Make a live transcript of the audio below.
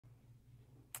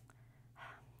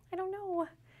I don't know.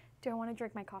 Do I want to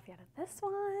drink my coffee out of this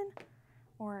one?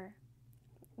 Or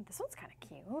this one's kind of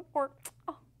cute. Or,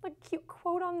 oh, the cute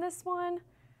quote on this one.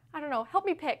 I don't know. Help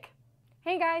me pick.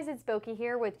 Hey guys, it's Boki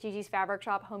here with Gigi's Fabric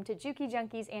Shop, home to Juki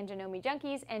Junkies and Janome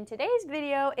Junkies, and today's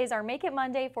video is our Make It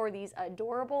Monday for these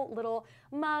adorable little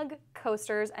mug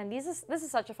coasters, and this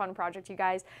is such a fun project, you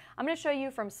guys. I'm going to show you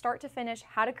from start to finish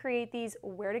how to create these,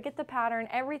 where to get the pattern,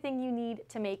 everything you need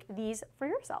to make these for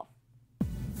yourself.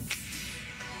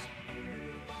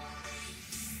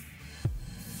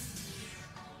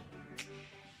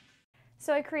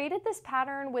 So I created this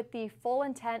pattern with the full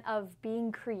intent of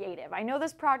being creative. I know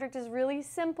this project is really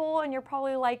simple and you're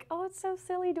probably like, oh, it's so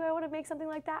silly. Do I want to make something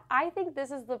like that? I think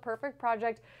this is the perfect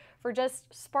project for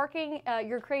just sparking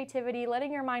your creativity,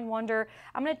 letting your mind wander.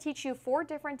 I'm going to teach you 4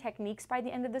 different techniques by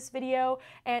the end of this video,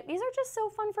 and these are just so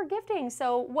fun for gifting.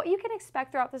 So what you can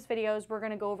expect throughout this video is we're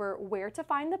going to go over where to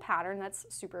find the pattern. That's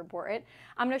super important.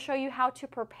 I'm going to show you how to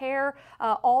prepare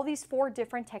all these 4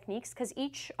 different techniques because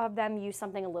each of them use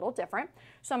something a little different.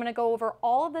 So I'm going to go over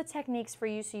all of the techniques for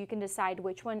you so you can decide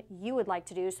which one you would like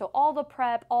to do. So all the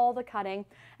prep, all the cutting,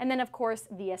 and then of course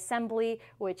the assembly,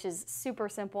 which is super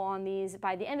simple on these.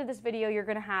 By the end of this video, you're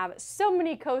going to have so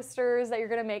many coasters that you're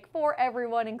going to make for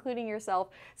everyone, including yourself.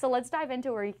 So let's dive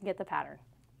into where you can get the pattern.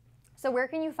 So where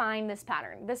can you find this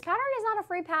pattern? This pattern is not a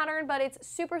free pattern, but it's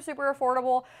super, super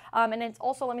affordable. And it's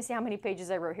also, let me see how many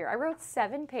pages I wrote here. I wrote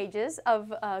 7 pages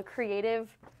of creative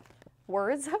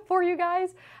words for you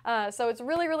guys. So it's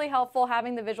really, really helpful.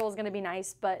 Having the visual is going to be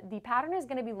nice, but the pattern is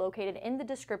going to be located in the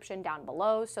description down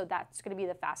below. So that's going to be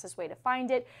the fastest way to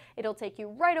find it. It'll take you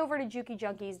right over to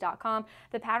jukijunkies.com.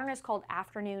 The pattern is called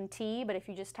Afternoon Tea, but if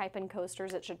you just type in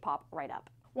coasters, it should pop right up.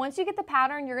 Once you get the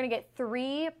pattern, you're going to get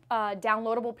 3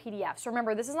 downloadable PDFs. So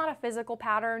remember, this is not a physical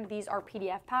pattern. These are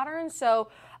PDF patterns. So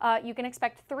you can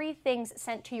expect 3 things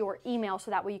sent to your email so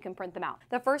that way you can print them out.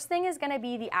 The first thing is going to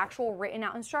be the actual written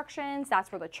out instructions. That's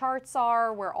where the charts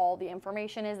are, where all the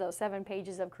information is, those 7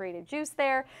 pages of creative juice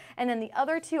there. And then the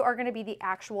other 2 are going to be the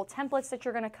actual templates that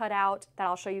you're going to cut out that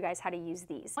I'll show you guys how to use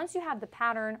these. Once you have the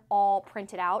pattern all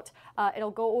printed out, it'll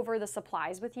go over the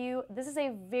supplies with you. This is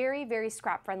a very, very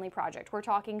scrap-friendly project. We're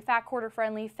talking fat quarter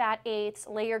friendly, fat eighths,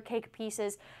 layer cake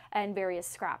pieces, and various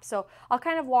scraps. So I'll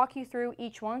kind of walk you through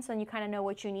each one so then you kind of know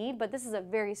what you need, but this is a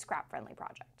very scrap friendly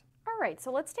project. All right,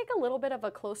 so let's take a little bit of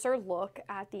a closer look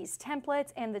at these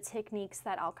templates and the techniques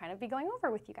that I'll kind of be going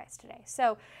over with you guys today.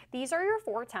 So these are your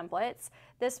 4 templates.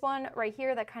 This one right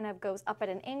here that kind of goes up at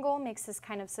an angle makes this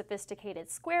kind of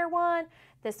sophisticated square one.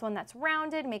 This one that's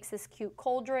rounded makes this cute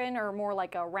cauldron or more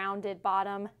like a rounded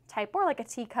bottom type, or like a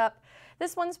teacup.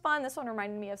 This one's fun. This one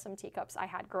reminded me of some teacups I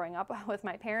had growing up with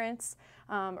my parents.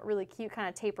 Really cute, kind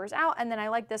of tapers out. And then I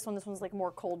like this one. This one's like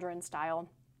more cauldron style.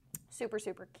 Super,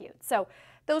 super cute. So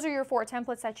those are your 4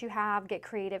 templates that you have. Get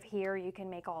creative here. You can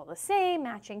make all the same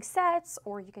matching sets,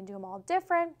 or you can do them all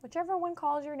different, whichever one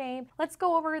calls your name. Let's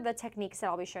go over the techniques that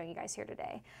I'll be showing you guys here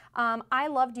today. I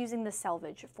loved using the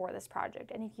Salvage for this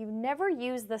project, and if you've never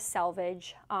used the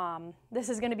Salvage, this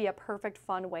is going to be a perfect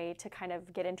fun way to kind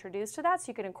of get introduced to that so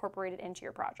you can incorporate it into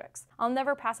your projects. I'll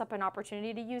never pass up an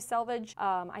opportunity to use Salvage.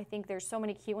 I think there's so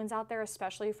many cute ones out there,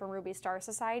 especially from Ruby Star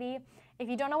Society. If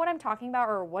you don't know what I'm talking about,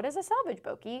 or what is a Salvage,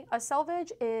 Boki? A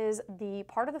Salvage is the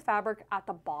part of the fabric at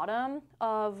the bottom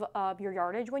of your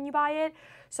yardage when you buy it.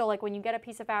 So like when you get a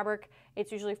piece of fabric,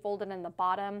 it's usually folded in the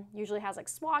bottom, usually has like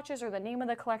swatches or the name of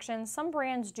the collection. Some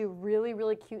brands do really,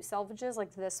 really cute selvages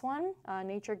like this one.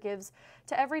 Nature gives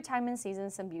to every time and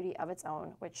season some beauty of its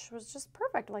own, which was just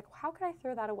perfect. Like, how could I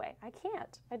throw that away? I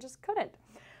can't. I just couldn't.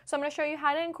 So I'm going to show you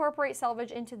how to incorporate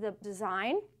Salvage into the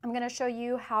design. I'm going to show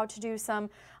you how to do some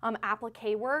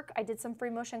applique work. I did some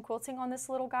free motion quilting on this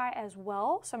little guy as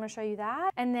well, so I'm going to show you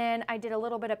that. And then I did a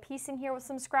little bit of piecing here with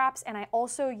some scraps, and I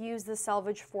also used the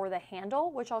Salvage for the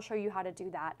handle, which I'll show you how to do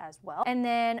that as well. And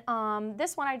then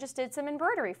this one I just did some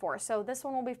embroidery for, so this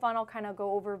one will be fun. I'll kind of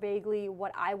go over vaguely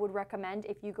what I would recommend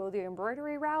if you go the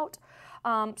embroidery route.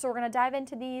 So we're going to dive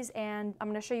into these, and I'm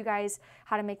going to show you guys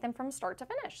how to make them from start to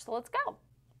finish. So let's go.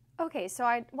 Okay, so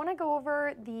I want to go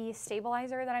over the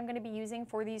stabilizer that I'm going to be using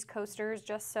for these coasters,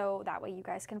 just so that way you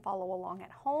guys can follow along at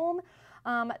home.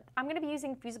 I'm going to be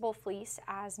using fusible fleece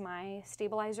as my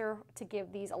stabilizer to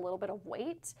give these a little bit of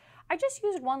weight. I just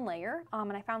used 1 layer,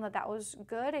 and I found that that was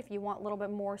good. If you want a little bit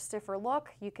more stiffer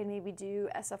look, you can maybe do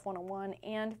SF101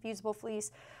 and fusible fleece,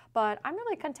 but I'm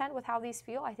really content with how these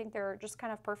feel. I think they're just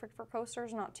kind of perfect for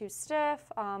coasters, not too stiff,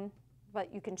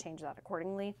 but you can change that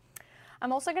accordingly.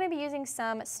 I'm also going to be using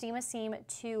some Steam a Seam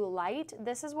 2 Light.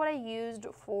 This is what I used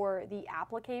for the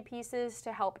applique pieces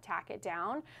to help tack it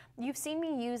down. You've seen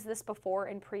me use this before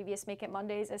in previous Make It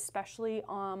Mondays, especially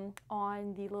on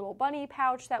the little bunny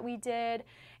pouch that we did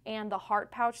and the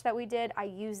heart pouch that we did. I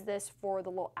used this for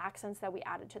the little accents that we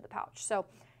added to the pouch. So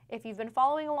if you've been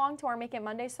following along to our Make It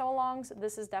Monday sew-alongs,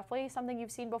 this is definitely something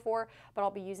you've seen before, but I'll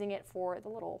be using it for the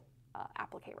little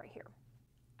applique right here.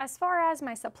 As far as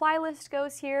my supply list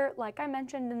goes here, like I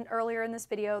mentioned earlier in this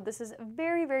video, this is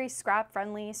very, very scrap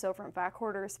friendly. So from fat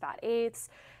quarters, fat eighths,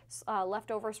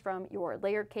 leftovers from your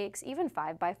layered cakes, even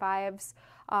 5x5s,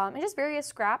 and just various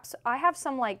scraps. I have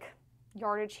some like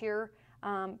yardage here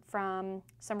from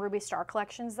some Ruby Star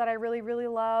collections that I really, really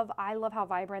love. I love how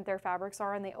vibrant their fabrics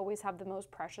are, and they always have the most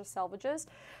precious selvages.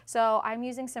 So I'm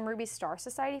using some Ruby Star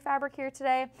Society fabric here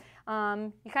today.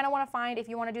 You kind of want to find, if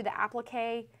you want to do the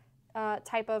applique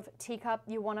type of teacup,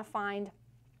 you want to find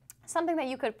something that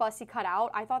you could fussy cut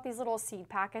out. I thought these little seed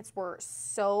packets were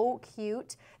so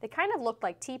cute. They kind of looked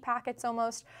like tea packets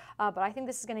almost, but I think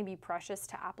this is going to be precious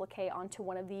to applique onto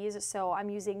one of these. So I'm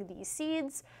using these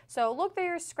seeds. So look for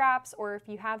your scraps, or if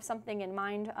you have something in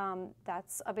mind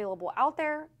that's available out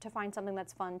there, to find something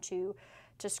that's fun to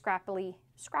scrappily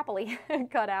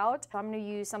cut out. So I'm going to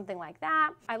use something like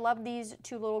that. I love these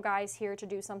two little guys here to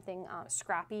do something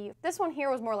scrappy. This one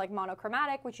here was more like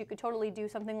monochromatic, which you could totally do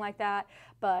something like that,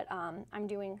 but I'm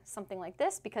doing something like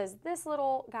this because this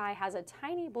little guy has a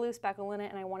tiny blue speckle in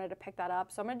it and I wanted to pick that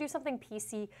up. So I'm going to do something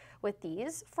piecey with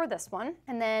these for this one.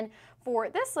 And then for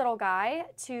this little guy,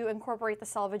 to incorporate the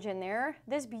selvage in there,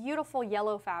 this beautiful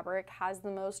yellow fabric has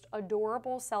the most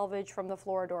adorable selvage from the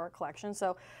Floradora collection.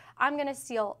 So I'm going to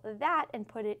steal that and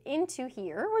put it into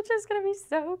here, which is going to be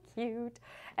so cute.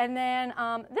 And then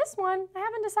this one, I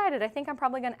haven't decided. I think I'm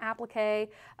probably going to applique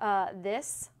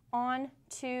this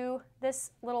onto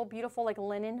this little beautiful like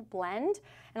linen blend,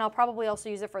 and I'll probably also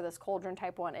use it for this cauldron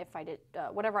type one if I did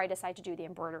whatever I decide to do the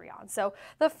embroidery on. So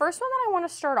the first one that I want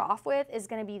to start off with is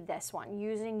going to be this one,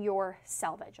 using your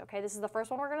selvage. Okay, this is the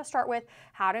first one we're going to start with,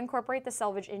 how to incorporate the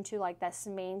selvage into like this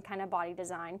main kind of body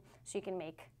design, so you can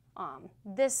make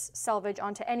this selvage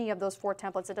onto any of those 4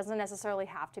 templates. It doesn't necessarily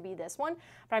have to be this one,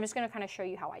 but I'm just going to kind of show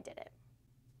you how I did it.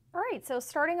 All right, so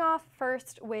starting off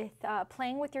first with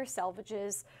playing with your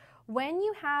selvages. When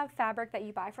you have fabric that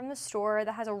you buy from the store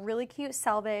that has a really cute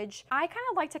selvage, I kind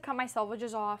of like to cut my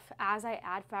selvages off as I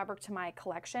add fabric to my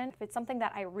collection. If it's something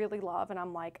that I really love and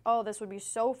I'm like, oh, this would be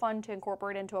so fun to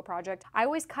incorporate into a project, I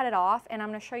always cut it off, and I'm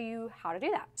going to show you how to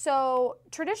do that. So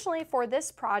traditionally for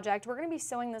this project, we're going to be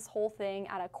sewing this whole thing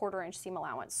at a 1/4 inch seam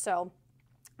allowance. So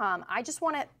I just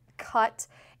want to cut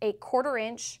a 1/4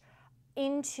 inch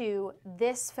into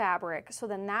this fabric, so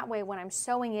then that way when I'm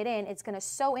sewing it in, it's going to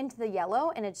sew into the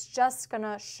yellow and it's just going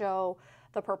to show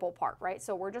the purple part, right?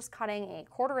 So we're just cutting a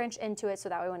 1/4 inch into it, so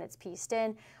that way when it's pieced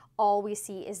in, all we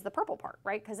see is the purple part,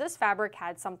 right? Because this fabric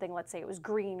had something, let's say it was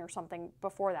green or something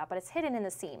before that, but it's hidden in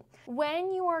the seam.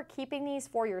 When you are keeping these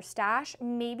for your stash,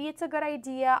 maybe it's a good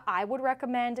idea, I would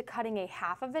recommend cutting a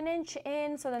 1/2 inch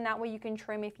in, so then that way you can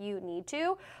trim if you need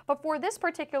to. But for this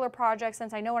particular project,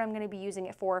 since I know what I'm going to be using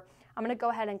it for, I'm going to go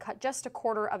ahead and cut just a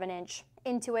 1/4 inch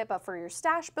into it. But for your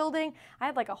stash building, I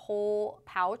have like a whole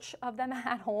pouch of them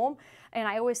at home, and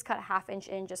I always cut a 1/2 inch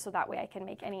in just so that way I can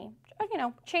make any, you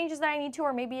know, changes that I need to,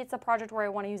 or maybe it's a project where I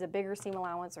want to use a bigger seam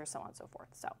allowance or so on and so forth.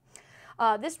 So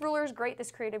this ruler is great,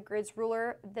 this Creative Grids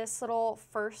ruler. This little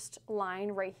first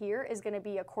line right here is going to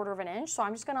be a 1/4 inch, so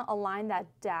I'm just going to align that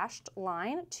dashed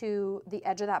line to the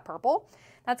edge of that purple.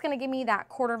 That's going to give me that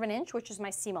 1/4 inch, which is my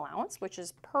seam allowance, which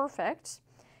is perfect.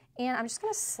 And I'm just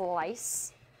going to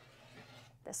slice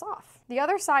this off. The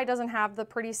other side doesn't have the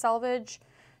pretty selvage,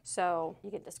 so you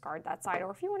can discard that side,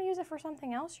 or if you want to use it for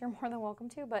something else, you're more than welcome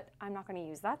to, but I'm not going to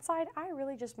use that side. I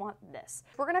really just want this.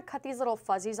 We're going to cut these little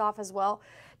fuzzies off as well.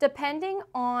 Depending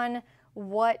on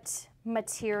what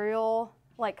material,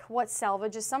 like what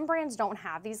selvages, some brands don't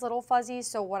have these little fuzzies,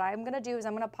 so what I'm going to do is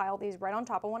I'm going to pile these right on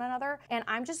top of one another, and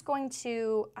I'm just going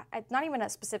to, not even a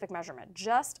specific measurement,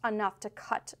 just enough to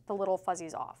cut the little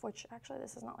fuzzies off, which actually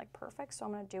this is not like perfect, so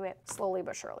I'm going to do it slowly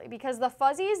but surely, because the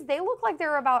fuzzies, they look like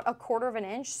they're about a 1/4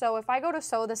 inch, so if I go to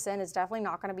sew this in, it's definitely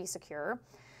not going to be secure.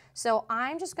 So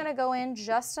I'm just going to go in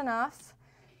just enough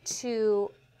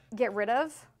to get rid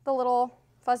of the little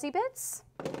fuzzy bits.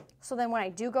 So then when I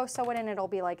do go sew it in, it'll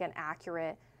be like an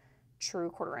accurate,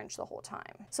 true 1/4 inch the whole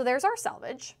time. So there's our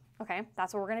selvage. Okay,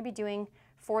 that's what we're going to be doing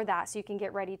for that, so you can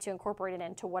get ready to incorporate it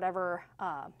into whatever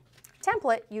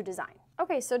template you design.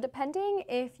 Okay, so depending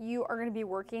if you are going to be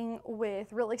working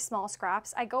with really small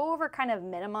scraps, I go over kind of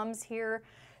minimums here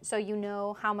so you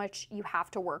know how much you have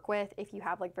to work with if you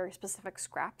have like very specific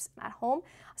scraps at home.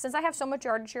 Since I have so much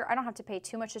yardage here, I don't have to pay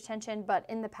too much attention, but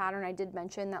in the pattern I did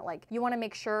mention that like you want to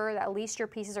make sure that at least your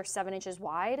pieces are 7 inches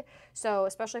wide. So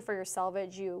especially for your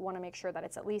selvage, you want to make sure that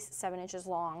it's at least 7 inches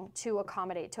long to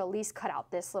accommodate, to at least cut out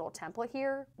this little template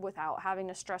here without having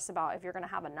to stress about if you're going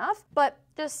to have enough. But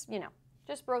just, you know,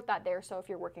 just wrote that there so if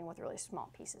you're working with really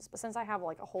small pieces. But since I have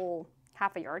like a whole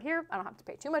half a yard here, I don't have to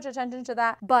pay too much attention to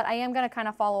that. But I am going to kind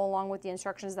of follow along with the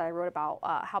instructions that I wrote about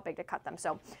how big to cut them.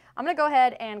 So I'm going to go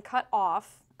ahead and cut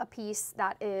off a piece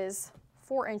that is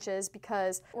 4 inches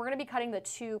because we're going to be cutting the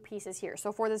 2 pieces here.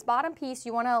 So for this bottom piece,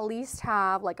 you want to at least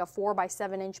have like a 4 by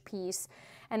 7 inch piece.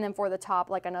 And then for the top,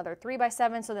 like another 3 by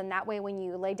 7. So then that way, when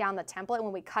you lay down the template,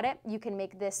 when we cut it, you can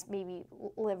make this maybe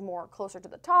live more closer to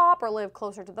the top or live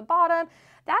closer to the bottom.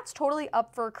 That's totally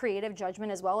up for creative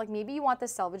judgment as well. Like maybe you want the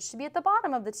selvage to be at the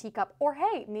bottom of the teacup, or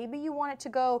hey, maybe you want it to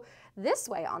go this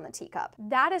way on the teacup.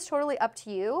 That is totally up to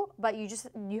you, but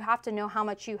you have to know how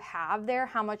much you have there,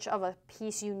 how much of a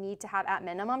piece you need to have at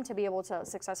minimum to be able to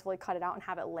successfully cut it out and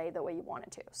have it lay the way you want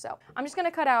it to. So I'm just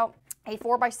gonna cut out a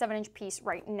 4 by 7 inch piece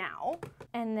right now,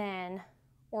 and then,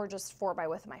 or just 4 by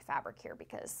width of my fabric here,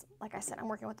 because like I said, I'm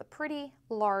working with a pretty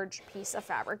large piece of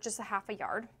fabric, just a half a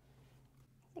yard.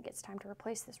 I think it's time to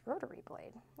replace this rotary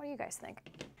blade. What do you guys think?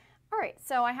 All right,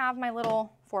 so I have my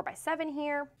little 4 by 7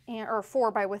 here, or 4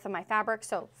 by width of my fabric,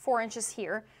 so 4 inches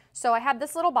here. So I have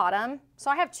this little bottom, so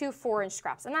I have 2 4-inch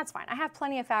scraps, and that's fine. I have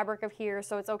plenty of fabric of here,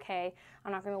 so it's okay.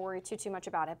 I'm not gonna worry too much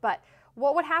about it. But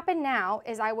what would happen now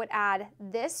is I would add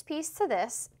this piece to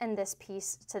this and this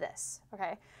piece to this,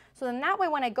 okay? So then that way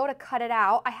when I go to cut it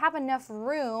out, I have enough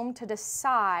room to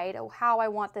decide how I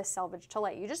want this selvage to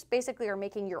lay. You just basically are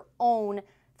making your own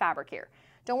fabric here.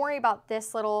 Don't worry about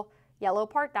this little yellow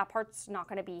part. That part's not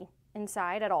gonna be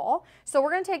inside at all. So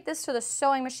we're gonna take this to the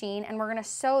sewing machine and we're gonna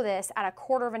sew this at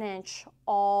 1/4 inch,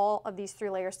 all of these 3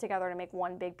 layers together to make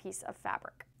one big piece of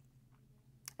fabric.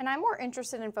 And I'm more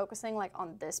interested in focusing like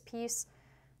on this piece,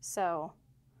 so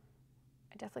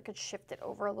I definitely could shift it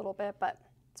over a little bit, but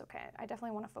it's okay. I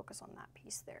definitely want to focus on that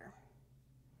piece there.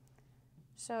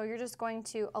 So you're just going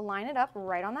to align it up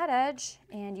right on that edge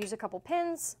and use a couple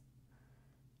pins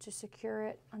to secure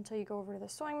it until you go over to the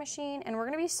sewing machine. And we're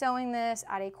going to be sewing this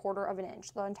at 1/4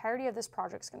 inch. The entirety of this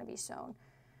project is going to be sewn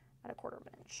at 1/4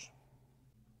 inch.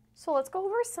 So let's go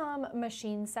over some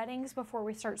machine settings before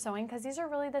we start sewing, because these are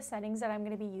really the settings that I'm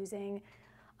going to be using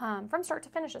from start to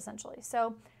finish essentially.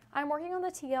 So I'm working on the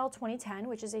TL 2010,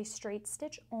 which is a straight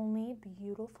stitch only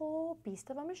beautiful beast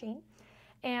of a machine.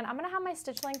 And I'm going to have my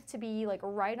stitch length to be like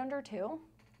right under 2.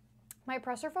 My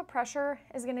presser foot pressure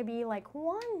is going to be like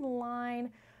 1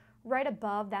 line right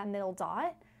above that middle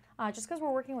dot, just because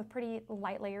we're working with pretty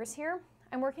light layers here.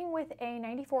 I'm working with a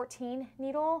 9014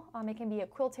 needle. It can be a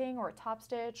quilting or a top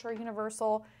stitch or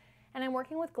universal. And I'm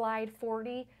working with Glide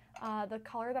 40. The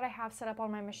color that I have set up on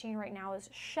my machine right now is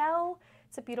Shell.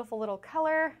 It's a beautiful little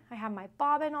color. I have my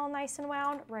bobbin all nice and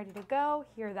wound, ready to go.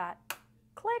 Hear that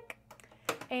click.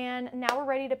 And now we're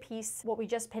ready to piece what we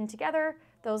just pinned together,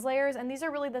 those layers. And these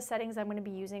are really the settings I'm going to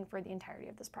be using for the entirety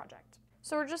of this project.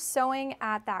 So we're just sewing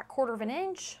at that 1/4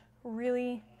 inch,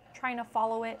 really trying to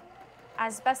follow it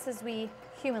as best as we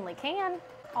humanly can,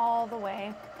 all the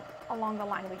way along the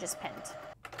line we just pinned.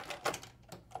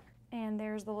 And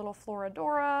there's the little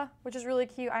Floradora, which is really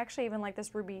cute. I actually even like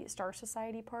this Ruby Star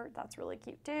Society part. That's really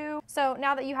cute too. So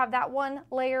now that you have that one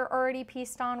layer already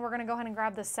pieced on, we're gonna go ahead and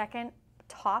grab the second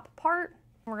top part.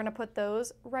 We're gonna put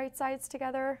those right sides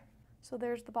together. So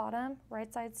there's the bottom,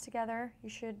 right sides together. You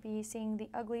should be seeing the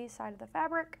ugly side of the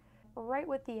fabric right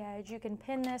with the edge. You can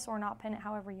pin this or not pin it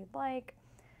however you'd like.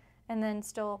 And then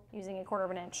still using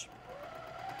 1/4 inch.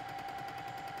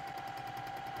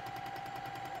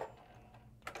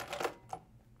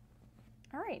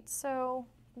 All right, so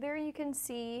there you can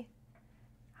see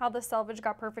how the selvage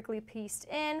got perfectly pieced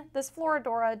in. This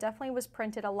Floradora definitely was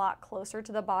printed a lot closer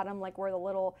to the bottom, like where the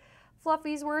little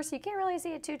fluffies were, so you can't really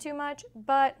see it too much,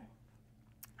 but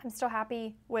I'm still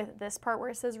happy with this part where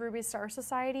it says Ruby Star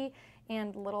Society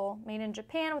and little made in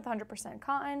Japan with 100%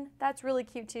 cotton. That's really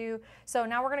cute too. So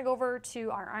now we're gonna go over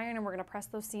to our iron and we're gonna press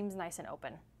those seams nice and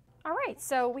open. All right,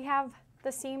 so we have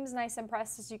the seams nice and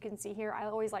pressed, as you can see here. I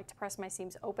always like to press my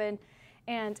seams open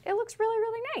and it looks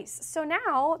really nice. So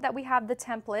now that we have the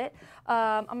template,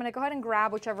 I'm gonna go ahead and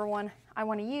grab whichever one I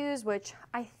wanna use, which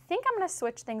I think I'm gonna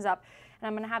switch things up. And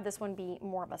I'm gonna have this one be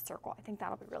more of a circle. I think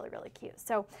that'll be really cute.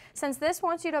 So since this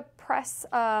wants you to press,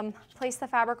 place the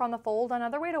fabric on the fold,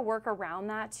 another way to work around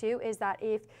that too is that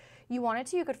if you wanted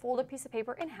to, you could fold a piece of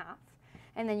paper in half,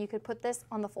 and then you could put this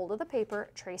on the fold of the paper,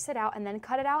 trace it out, and then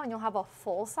cut it out, and you'll have a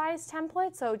full-size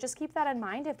template. So just keep that in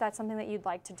mind if that's something that you'd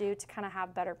like to do to kind of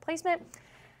have better placement.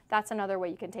 That's another way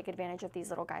you can take advantage of these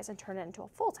little guys and turn it into a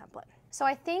full template. So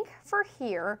I think for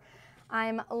here,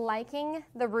 I'm liking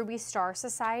the Ruby Star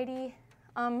Society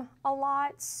a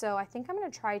lot. So I think I'm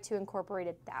gonna try to incorporate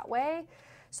it that way.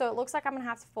 So it looks like I'm gonna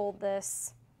have to fold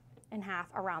this in half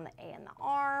around the A and the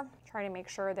R. Try to make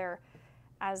sure they're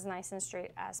as nice and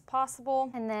straight as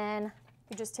possible. And then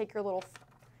you just take your little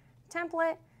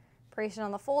template, place it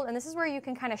on the fold, and this is where you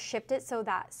can kind of shift it so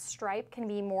that stripe can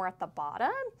be more at the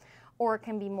bottom or it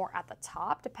can be more at the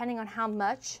top, depending on how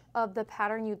much of the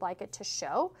pattern you'd like it to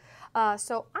show.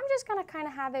 So I'm just gonna kind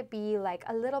of have it be like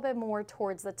a little bit more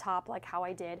towards the top, like how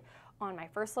I did on my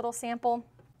first little sample. All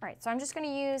right, so I'm just gonna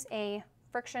use a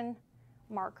friction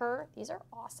marker. These are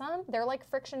awesome. They're like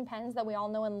friction pens that we all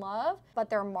know and love, but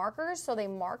they're markers, so they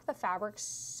mark the fabric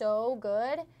so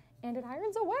good, and it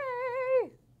irons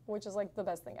away, which is like the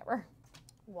best thing ever.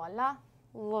 Voila,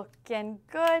 looking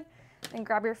good. Then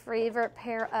grab your favorite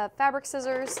pair of fabric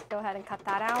scissors. Go ahead and cut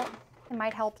that out. It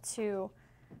might help to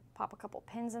pop a couple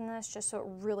pins in this just so it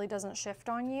really doesn't shift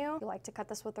on you. If you like to cut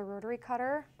this with a rotary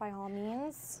cutter, by all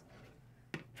means,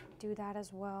 do that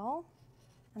as well.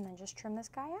 And then just trim this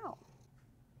guy out.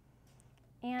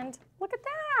 And look at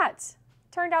that!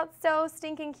 Turned out so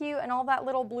stinking cute, and all that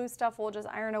little blue stuff will just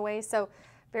iron away. So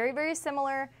very, very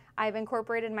similar. I've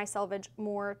incorporated my selvage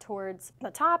more towards the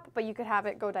top, but you could have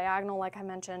it go diagonal like I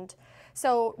mentioned.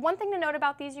 So one thing to note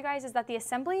about these, you guys, is that the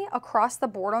assembly across the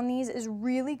board on these is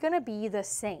really gonna be the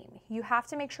same. You have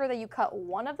to make sure that you cut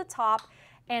one of the top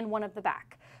and one of the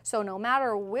back. So no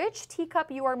matter which teacup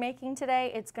you are making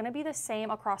today, it's gonna be the same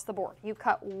across the board. You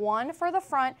cut one for the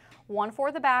front, one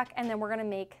for the back, and then we're gonna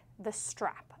make the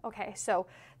strap. Okay, so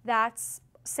that's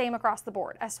same across the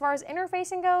board. As far as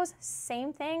interfacing goes,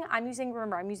 same thing.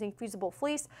 Remember, I'm using fusible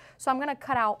fleece. So I'm gonna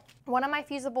cut out one of my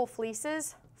fusible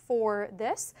fleeces for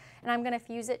this, and I'm gonna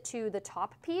fuse it to the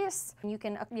top piece. You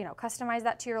can, customize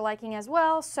that to your liking as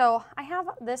well. So I have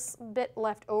this bit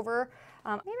left over.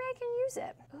 Maybe I can use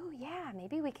it. Oh yeah,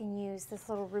 maybe we can use this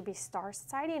little Ruby Star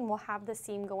Society, and we'll have the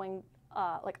seam going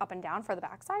like up and down for the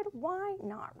back side. Why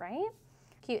not, right?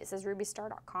 Cute, it says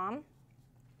rubystar.com.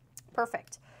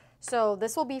 Perfect. So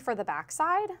this will be for the back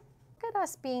side. Look at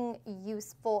us being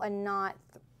useful and not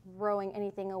throwing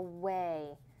anything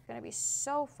away. It's gonna be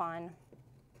so fun.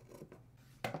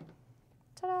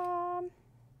 Ta-da!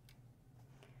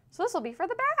 So this will be for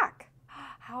the back.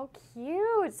 How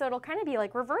cute. So it'll kind of be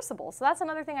like reversible. So that's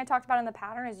another thing I talked about in the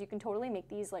pattern, is you can totally make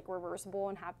these like reversible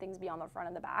and have things be on the front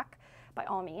and the back by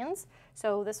all means.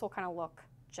 So this will kind of look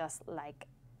just like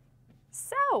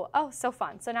so. Oh, so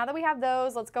fun. So now that we have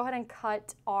those, let's go ahead and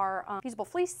cut our fusible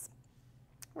fleece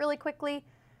really quickly.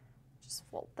 Just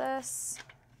fold this.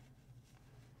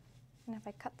 And if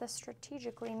I cut this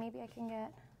strategically, maybe I can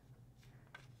get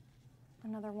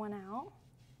another one out.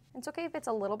 It's okay if it's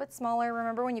a little bit smaller.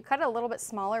 Remember, when you cut it a little bit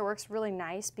smaller, it works really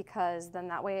nice, because then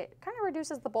that way it kind of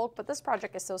reduces the bulk, but this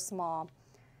project is so small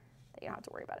that you don't have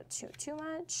to worry about it too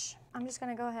much. I'm just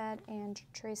gonna go ahead and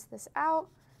trace this out.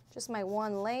 Just my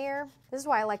one layer. This is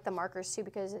why I like the markers too,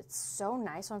 because it's so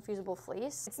nice on fusible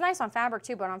fleece. It's nice on fabric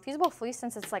too, but on fusible fleece,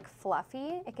 since it's like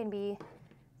fluffy, it can be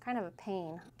kind of a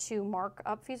pain to mark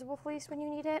up fusible fleece when you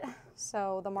need it.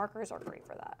 So the markers are great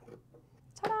for that.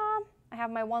 Ta-da! I have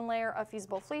my one layer of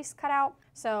fusible fleece cut out.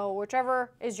 So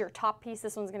whichever is your top piece,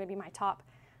 this one's gonna be my top.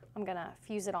 I'm gonna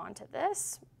fuse it onto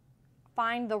this.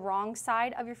 Find the wrong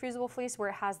side of your fusible fleece where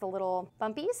it has the little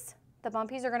bumpies. The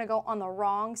bumpies are gonna go on the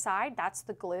wrong side. That's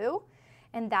the glue.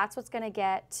 And that's what's gonna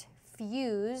get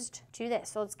fused to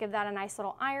this. So let's give that a nice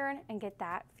little iron and get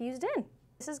that fused in.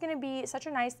 This is gonna be such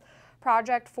a nice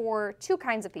project for two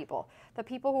kinds of people. The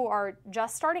people who are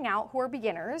just starting out, who are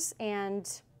beginners and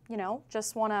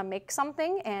just wanna make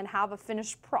something and have a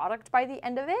finished product by the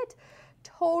end of it.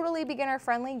 Totally beginner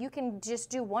friendly. You can just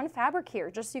do one fabric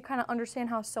here, just so you kind of understand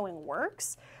how sewing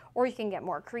works. Or you can get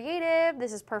more creative.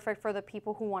 This is perfect for the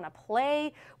people who want to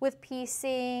play with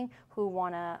piecing, who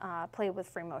want to play with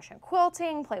free motion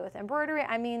quilting, play with embroidery.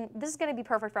 I mean, this is going to be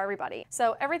perfect for everybody.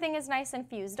 So everything is nice and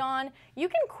fused on. You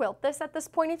can quilt this at this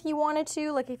point if you wanted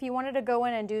to. Like if you wanted to go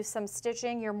in and do some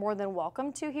stitching, you're more than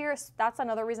welcome to here. That's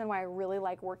another reason why I really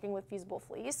like working with fusible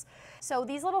fleece. So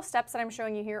these little steps that I'm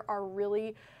showing you here are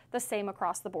really the same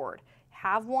across the board.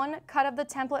 Have one cut of the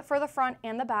template for the front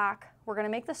and the back. We're gonna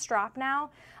make the strap now,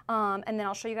 and then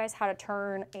I'll show you guys how to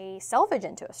turn a selvage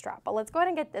into a strap. But let's go ahead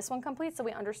and get this one complete so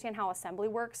we understand how assembly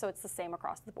works, so it's the same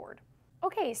across the board.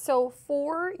 Okay, so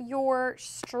for your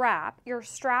strap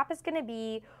is gonna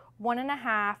be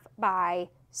 1.5 by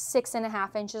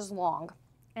 6.5 inches long.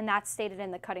 And that's stated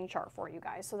in the cutting chart for you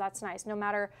guys. So that's nice, no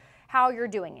matter how you're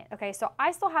doing it. Okay, so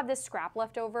I still have this scrap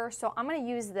left over, so I'm gonna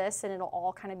use this and it'll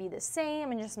all kind of be the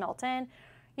same and just melt in.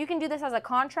 You can do this as a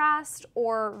contrast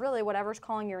or really whatever's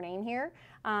calling your name here,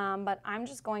 but I'm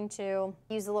just going to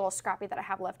use the little scrappy that I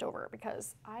have left over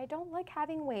because I don't like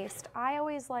having waste. I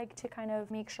always like to kind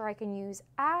of make sure I can use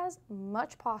as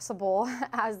much possible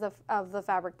as of the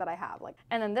fabric that I have.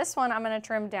 And then this one I'm gonna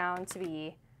trim down to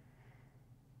be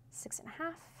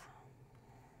 6.5.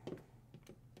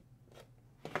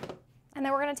 And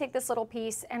then we're gonna take this little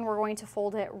piece and we're going to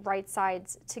fold it right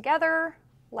sides together,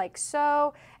 like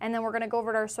so. And then we're gonna go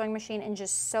over to our sewing machine and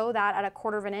just sew that at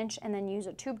 1/4 inch and then use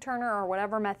a tube turner or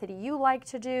whatever method you like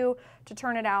to do to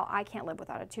turn it out. I can't live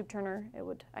without a tube turner.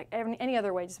 Any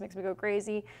other way just makes me go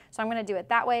crazy. So I'm gonna do it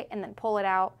that way and then pull it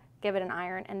out, give it an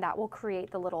iron, and that will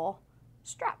create the little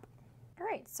strap. All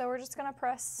right, so we're just gonna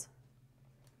press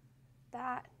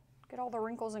that, get all the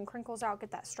wrinkles and crinkles out,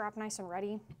 get that strap nice and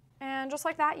ready. And just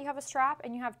like that, you have a strap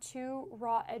and you have 2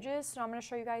 raw edges. So I'm gonna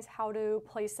show you guys how to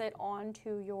place it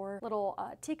onto your little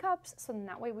teacups, so then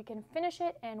that way we can finish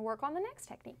it and work on the next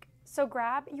technique. So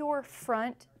grab your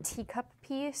front teacup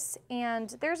piece, and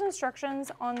there's instructions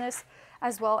on this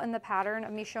as well in the pattern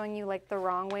of me showing you like the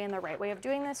wrong way and the right way of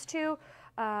doing this too.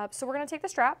 So we're gonna take the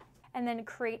strap and then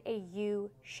create a U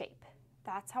shape.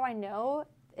 That's how I know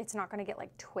it's not gonna get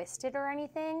like twisted or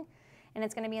anything, and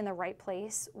it's gonna be in the right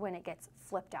place when it gets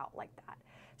flipped out like that.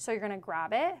 So you're gonna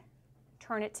grab it,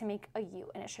 turn it to make a U,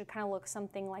 and it should kind of look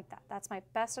something like that. That's my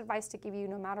best advice to give you,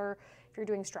 no matter if you're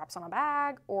doing straps on a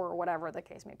bag or whatever the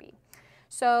case may be.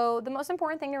 So the most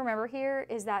important thing to remember here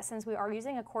is that since we are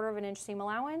using 1/4 inch seam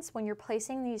allowance, when you're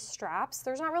placing these straps,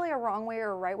 there's not really a wrong way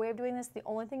or a right way of doing this. The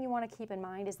only thing you wanna keep in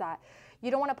mind is that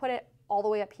you don't wanna put it all the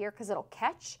way up here because it'll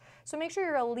catch. So make sure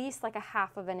you're at least like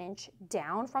 1/2 inch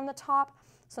down from the top,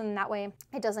 so then that way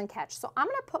it doesn't catch. So I'm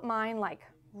gonna put mine like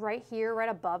right here, right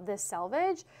above this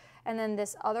selvage, and then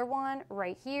this other one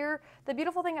right here. The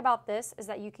beautiful thing about this is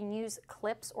that you can use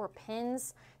clips or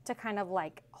pins to kind of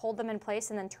like hold them in place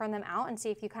and then turn them out and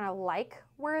see if you kind of like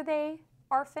where they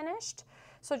are finished.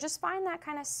 So just find that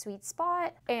kind of sweet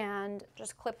spot and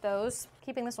just clip those,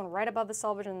 keeping this one right above the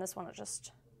selvage and this one is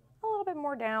just a little bit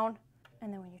more down.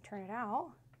 And then when you turn it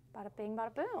out, bada bing,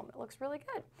 bada boom, it looks really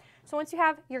good. So once you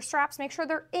have your straps, make sure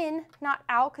they're in, not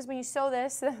out, because when you sew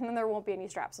this, then there won't be any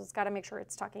straps. So it's gotta make sure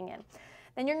it's tucking in.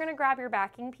 Then you're gonna grab your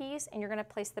backing piece and you're gonna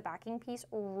place the backing piece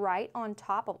right on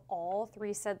top of all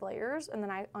 3 said layers. And then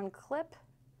I unclip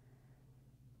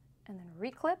and then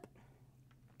reclip.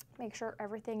 Make sure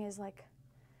everything is like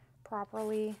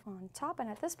properly on top. And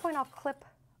at this point, I'll clip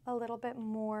a little bit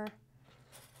more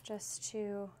just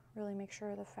to really make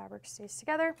sure the fabric stays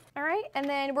together. All right, and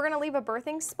then we're gonna leave a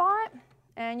birthing spot,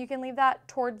 and you can leave that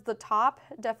towards the top.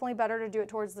 Definitely better to do it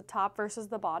towards the top versus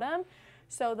the bottom.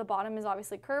 So the bottom is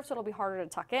obviously curved, so it'll be harder to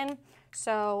tuck in.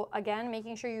 So again,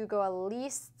 making sure you go at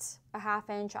least 1/2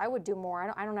 inch. I would do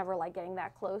more. I don't ever like getting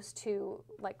that close to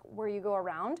like where you go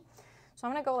around. So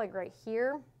I'm gonna go like right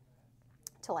here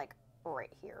to like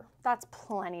right here. That's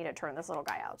plenty to turn this little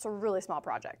guy out. It's a really small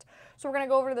project. So we're gonna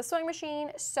go over to the sewing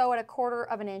machine, sew at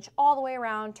 1/4 inch all the way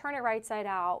around, turn it right side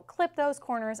out, clip those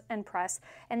corners and press.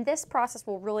 And this process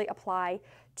will really apply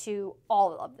to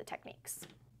all of the techniques.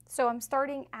 So I'm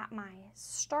starting at my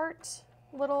start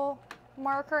little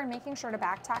marker and making sure to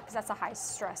back tack because that's a high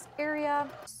stress area.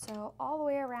 So all the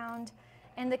way around.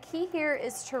 And the key here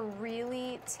is to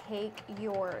really take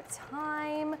your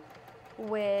time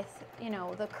with, you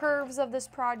know, the curves of this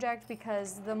project,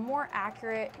 because the more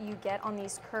accurate you get on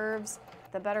these curves,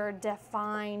 the better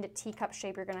defined teacup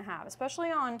shape you're gonna have,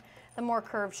 especially on the more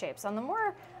curved shapes. On the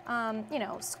more, you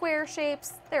know, square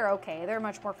shapes, they're okay, they're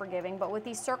much more forgiving, but with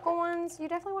these circle ones, you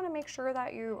definitely wanna make sure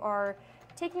that you are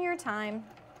taking your time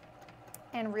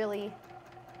and really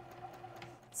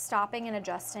stopping and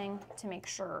adjusting to make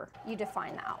sure you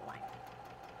define the outline.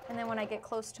 And then when I get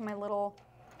close to my little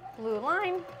blue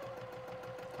line,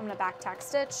 I'm gonna back tack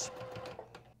stitch.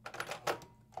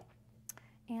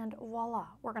 And voila,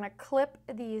 we're gonna clip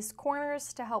these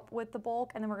corners to help with the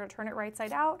bulk, and then we're gonna turn it right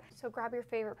side out. So grab your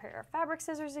favorite pair of fabric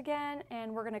scissors again,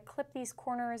 and we're gonna clip these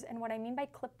corners. And what I mean by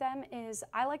clip them is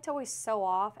I like to always sew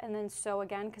off and then sew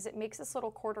again because it makes this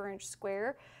little 1/4 inch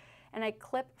square. And I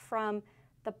clip from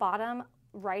the bottom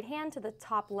right hand to the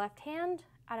top left hand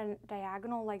at a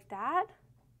diagonal like that.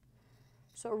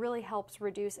 So it really helps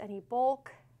reduce any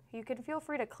bulk. You can feel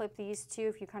free to clip these too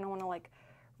if you kind of want to like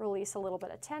release a little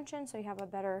bit of tension so you have a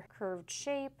better curved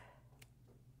shape.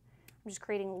 I'm just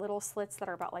creating little slits that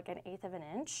are about like 1/8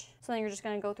 inch. So then you're just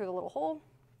going to go through the little hole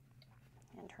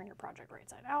and turn your project right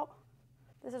side out.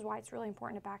 This is why it's really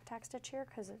important to back tack stitch here,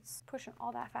 because it's pushing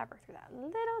all that fabric through that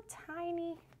little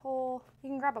tiny hole. You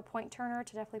can grab a point turner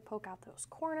to definitely poke out those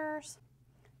corners.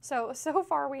 So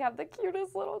far we have the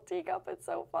cutest little teacup. It's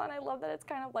so fun. I love that it's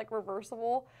kind of like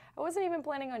reversible. I wasn't even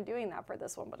planning on doing that for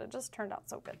this one, but it just turned out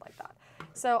so good like that.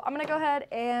 So I'm gonna go ahead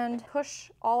and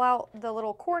push all out the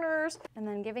little corners, and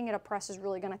then giving it a press is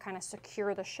really gonna kind of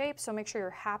secure the shape. So make sure you're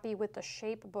happy with the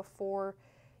shape before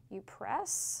you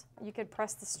press. You could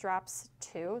press the straps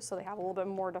too, so they have a little bit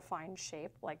more defined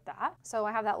shape like that. So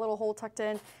I have that little hole tucked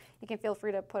in. You can feel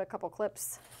free to put a couple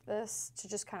clips, this, to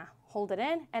just kind of hold it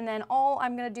in. And then all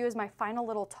I'm gonna do is my final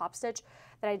little top stitch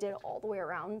that I did all the way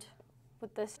around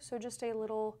with this. So just a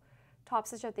little top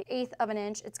stitch at the 1/8 of an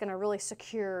inch. It's gonna really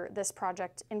secure this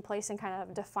project in place and kind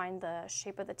of define the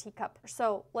shape of the teacup.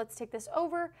 So let's take this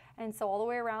over and sew all the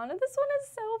way around. And this one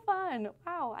is so fun.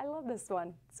 Wow, I love this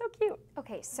one. So cute.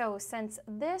 Okay, so since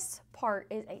this part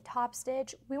is a top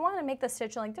stitch, we wanna make the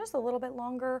stitch length just a little bit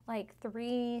longer, like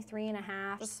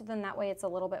 3.5, just so then that way it's a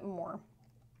little bit more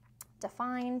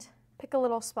defined. Pick a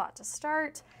little spot to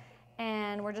start,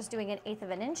 and we're just doing an 1/8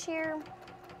 of an inch here.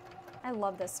 I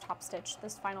love this top stitch,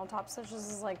 this final top stitch. This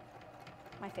is like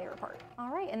my favorite part.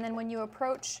 All right, and then when you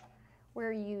approach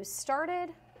where you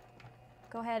started,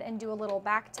 go ahead and do a little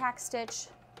back tack stitch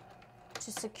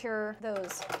to secure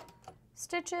those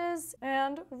stitches.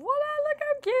 And voila, look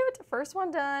how cute. First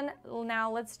one done. Now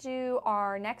let's do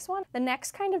our next one. The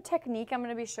next kind of technique I'm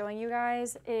gonna be showing you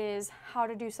guys is how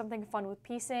to do something fun with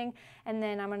piecing. And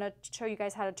then I'm gonna show you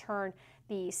guys how to turn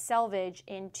the selvage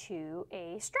into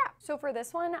a strap. So for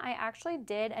this one, I actually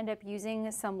did end up using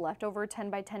some leftover 10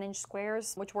 by 10 inch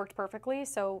squares, which worked perfectly.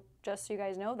 So just so you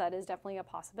guys know, that is definitely a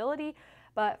possibility.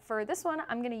 But for this one,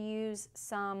 I'm gonna use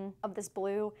some of this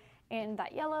blue and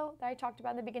that yellow that I talked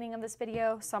about in the beginning of this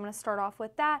video. So I'm gonna start off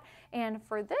with that. And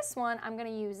for this one, I'm gonna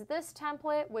use this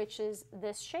template, which is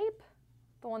this shape,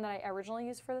 the one that I originally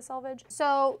used for the selvage.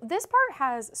 So this part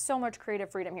has so much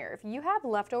creative freedom here. If you have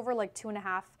leftover like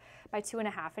 2.5 by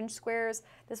 2.5 inch squares,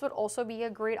 this would also be a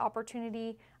great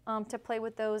opportunity to play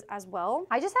with those as well.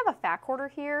 I just have a fat quarter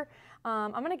here.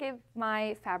 I'm gonna give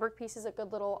my fabric pieces a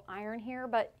good little iron here,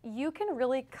 but you can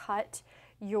really cut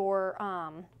your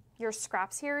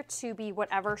scraps here to be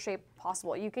whatever shape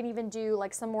possible. You can even do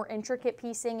like some more intricate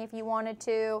piecing if you wanted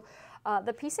to.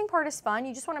 The piecing part is fun.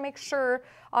 You just want to make sure,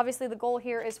 obviously the goal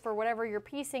here is for whatever you're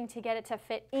piecing to get it to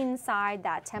fit inside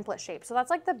that template shape. So that's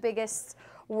like the biggest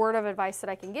word of advice that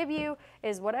I can give you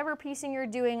is whatever piecing you're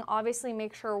doing, obviously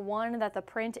make sure one, that the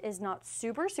print is not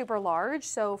super, super large.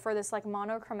 So for this like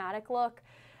monochromatic look,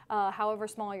 however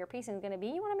small your piecing is going to be,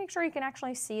 you want to make sure you can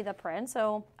actually see the print.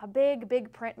 So a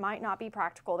big print might not be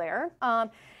practical there.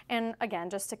 And again,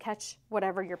 just to catch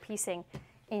whatever you're piecing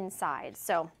inside.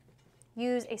 So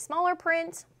use a smaller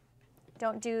print.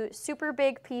 Don't do super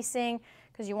big piecing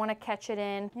because you want to catch it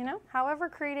in, you know, however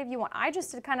creative you want. I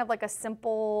just did kind of like a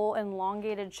simple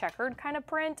elongated checkered kind of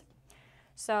print.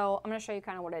 So I'm going to show you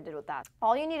kind of what I did with that.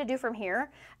 All you need to do from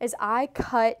here is I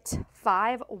cut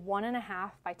 5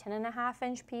 1.5 by 10.5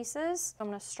 inch pieces. I'm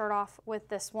going to start off with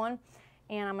this one,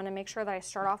 and I'm going to make sure that I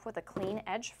start off with a clean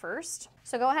edge first.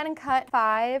 So go ahead and cut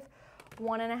 5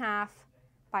 1.5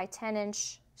 by 10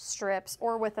 inch strips,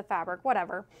 or with the fabric,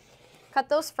 whatever. Cut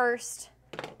those first,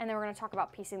 and then we're going to talk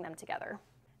about piecing them together.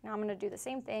 Now I'm going to do the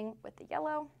same thing with the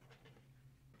yellow.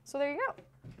 So there you go.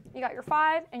 You got your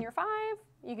 5 and your 5.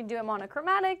 You can do it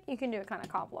monochromatic, you can do it kind of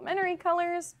complementary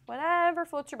colors, whatever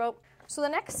floats your boat. So the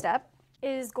next step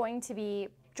is going to be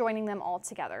joining them all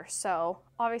together. So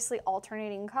obviously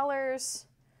alternating colors,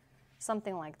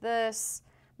 something like this.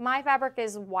 My fabric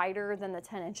is wider than the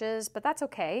 10 inches, but that's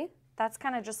okay. That's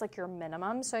kind of just like your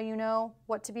minimum, so you know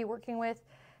what to be working with.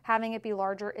 Having it be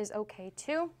larger is okay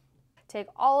too. Take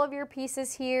all of your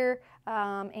pieces here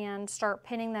and start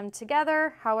pinning them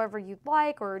together however you'd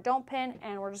like, or don't pin,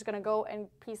 and we're just gonna go and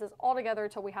piece this all together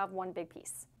till we have one big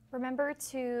piece. Remember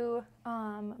to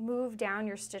move down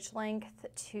your stitch length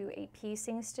to a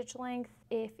piecing stitch length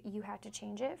if you had to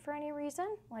change it for any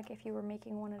reason, like if you were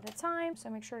making one at a time. So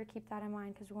make sure to keep that in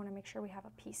mind because we want to make sure we have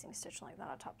a piecing stitch length,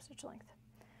 not a top stitch length.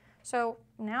 So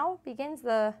now begins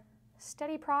the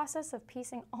steady process of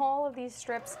piecing all of these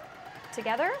strips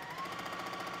together.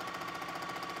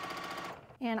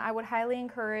 And I would highly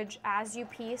encourage, as you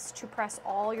piece, to press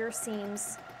all your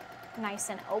seams nice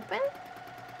and open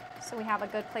so we have a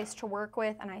good place to work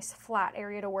with, a nice flat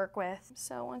area to work with.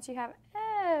 So once you have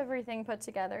everything put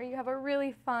together, you have a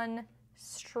really fun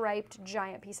striped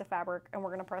giant piece of fabric, and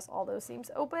we're gonna press all those seams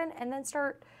open and then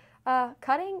start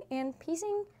cutting and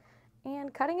piecing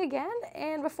and cutting again,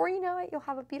 and before you know it, you'll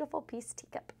have a beautiful piece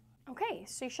teacup. Okay,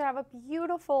 so you should have a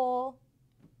beautiful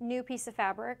new piece of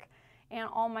fabric, and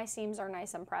all my seams are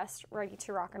nice and pressed, ready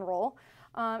to rock and roll.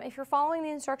 If you're following the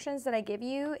instructions that I give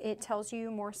you, it tells you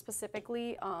more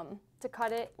specifically to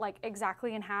cut it like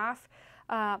exactly in half,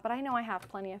 but I know I have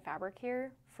plenty of fabric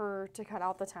here to cut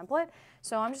out the template,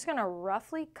 so I'm just gonna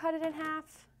roughly cut it in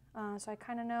half so I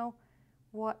kind of know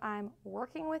what I'm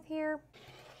working with here,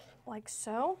 like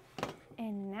so.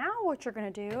 And now what you're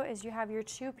gonna do is you have your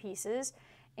two pieces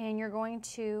and you're going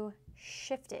to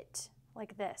shift it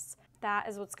like this. That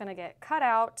is what's gonna get cut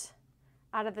out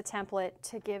of the template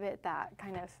to give it that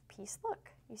kind of piece look.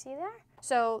 You see there?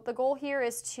 So the goal here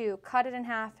is to cut it in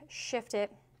half, shift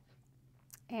it,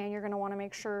 and you're gonna wanna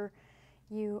make sure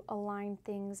you align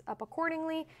things up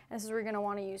accordingly. And this is where you're gonna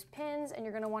wanna use pins, and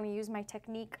you're gonna wanna use my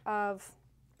technique of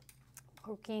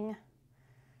poking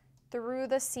through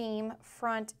the seam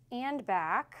front and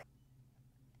back.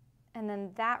 And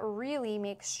then that really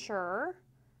makes sure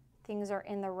things are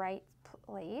in the right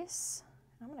place.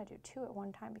 I'm gonna do two at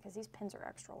one time because these pins are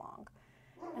extra long.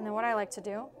 And then what I like to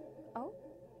do, oh,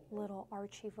 little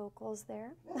Archie vocals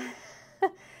there.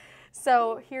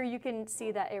 So here you can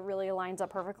see that it really aligns up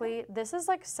perfectly. This is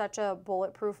like such a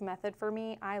bulletproof method for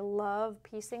me. I love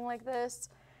piecing like this.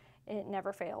 It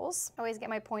never fails. I always get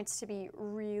my points to be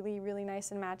really, really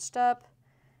nice and matched up.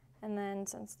 And then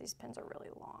since these pins are really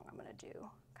long, I'm gonna do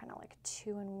kind of like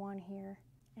 2 in 1 here.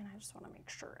 And I just want to make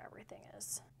sure everything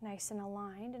is nice and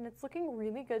aligned, and it's looking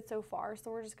really good so far.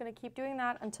 So we're just going to keep doing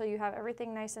that until you have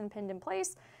everything nice and pinned in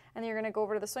place, and then you're going to go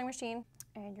over to the sewing machine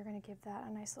and you're going to give that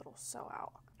a nice little sew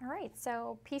out. All right,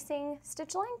 so piecing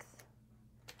stitch length,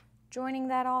 joining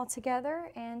that all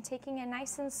together and taking it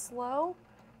nice and slow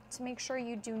to make sure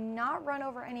you do not run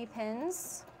over any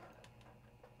pins.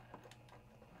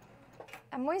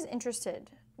 I'm always interested.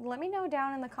 Let me know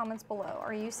down in the comments below.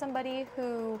 Are you somebody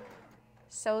who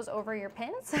sews over your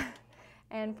pins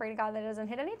and pray to God that it doesn't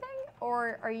hit anything?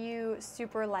 Or are you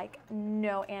super like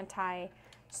no anti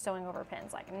sewing over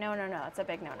pins? Like no, it's a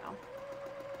big no-no.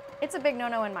 It's a big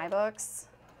no-no in my books.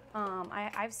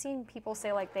 I've seen people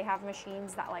say like they have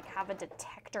machines that like have a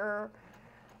detector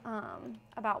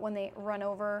about when they run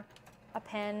over a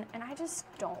pin, and I just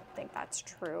don't think that's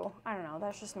true. I don't know,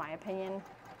 that's just my opinion.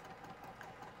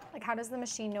 Like how does the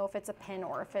machine know if it's a pin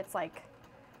or if it's like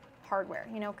hardware,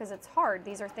 you know, because it's hard.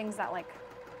 These are things that like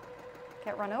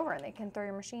get run over and they can throw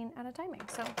your machine out of timing.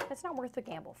 So it's not worth the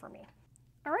gamble for me.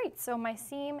 All right, so my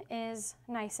seam is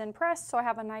nice and pressed. So I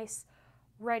have a nice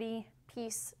ready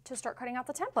piece to start cutting out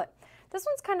the template. This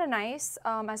one's kind of nice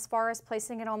as far as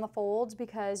placing it on the folds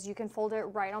because you can fold it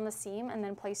right on the seam and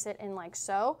then place it in like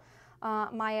so.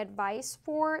 My advice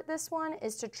for this one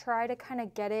is to try to kind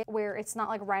of get it where it's not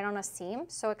like right on a seam.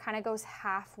 So it kind of goes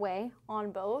halfway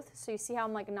on both. So you see how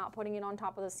I'm like not putting it on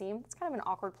top of the seam? It's kind of an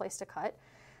awkward place to cut.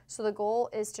 So the goal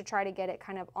is to try to get it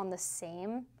kind of on the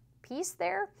same piece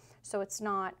there. So it's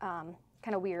not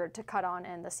kind of weird to cut on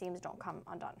and the seams don't come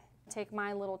undone. Take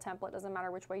my little template, doesn't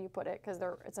matter which way you put it because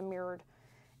it's a mirrored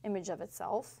image of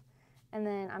itself. And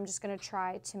then I'm just gonna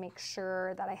try to make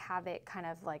sure that I have it kind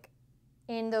of like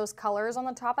in those colors on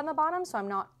the top and the bottom so I'm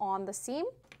not on the seam.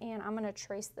 And I'm gonna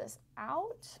trace this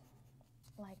out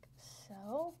like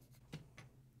so.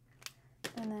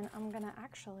 And then I'm gonna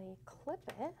actually clip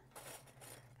it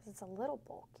because it's a little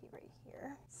bulky right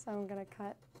here. So I'm gonna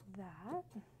cut that.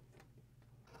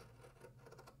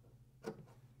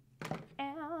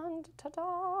 And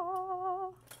ta-da!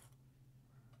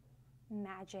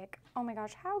 Magic. Oh my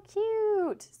gosh, how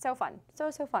cute. So fun,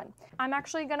 so fun. I'm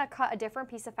actually gonna cut a different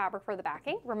piece of fabric for the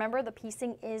backing. Remember, the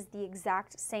piecing is the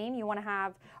exact same. You wanna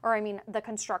have, or I mean the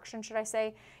construction, should I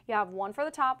say, you have one for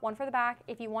the top, one for the back.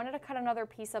 If you wanted to cut another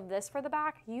piece of this for the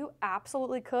back, you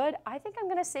absolutely could. I think I'm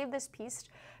gonna save this piece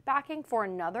backing for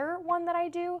another one that I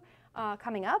do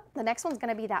coming up. The next one's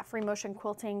gonna be that free motion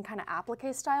quilting kind of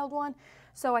applique styled one.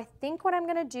 So I think what I'm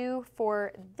gonna do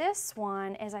for this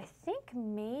one is I think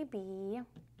maybe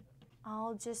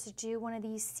I'll just do one of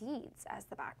these seeds as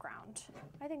the background.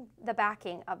 I think the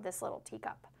backing of this little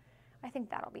teacup. I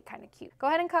think that'll be kind of cute. Go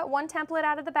ahead and cut one template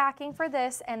out of the backing for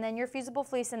this and then your fusible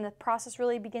fleece, and the process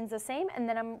really begins the same. And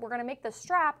then we're gonna make the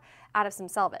strap out of some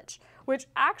selvage, which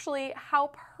actually,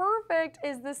 how perfect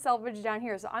is this selvage down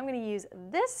here? So I'm gonna use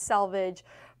this selvage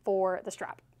for the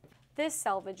strap. This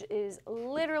selvage is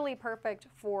literally perfect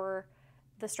for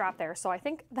the strap there. So I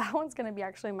think that one's gonna be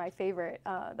actually my favorite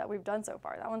that we've done so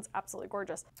far. That one's absolutely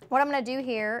gorgeous. What I'm gonna do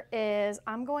here is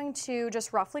I'm going to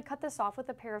just roughly cut this off with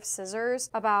a pair of scissors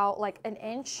about like 1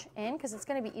 inch in because it's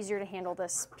gonna be easier to handle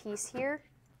this piece here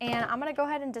And I'm gonna go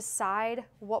ahead and decide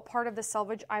what part of the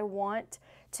selvage I want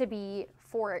to be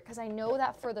for it, because I know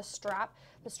that for the strap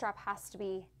has to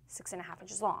be 6.5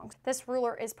 inches long. This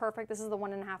ruler is perfect. This is the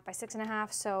 1.5 by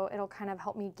 6.5, so it'll kind of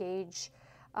help me gauge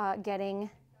getting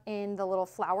in the little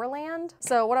flower land.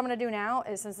 So what I'm gonna do now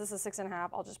is, since this is 6.5,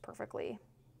 I'll just perfectly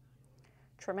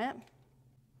trim it.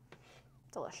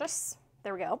 Delicious.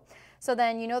 There we go. So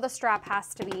then you know the strap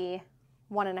has to be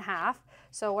 1.5.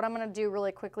 So what I'm gonna do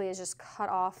really quickly is just cut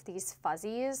off these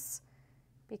fuzzies,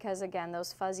 because again,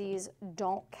 those fuzzies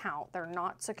don't count. They're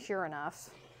not secure enough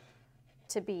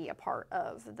to be a part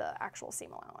of the actual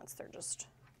seam allowance. They're just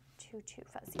too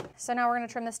fuzzy. So now we're gonna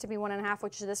trim this to be 1.5,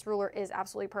 which this ruler is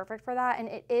absolutely perfect for that. And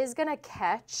it is gonna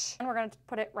catch, and we're gonna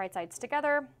put it right sides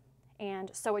together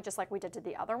and sew it just like we did to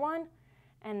the other one.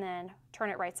 And then turn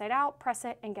it right side out, press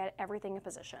it, and get everything in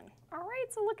position. All right,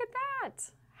 so look at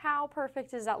that. How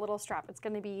perfect is that little strap? It's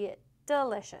gonna be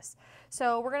delicious.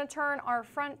 So we're gonna turn our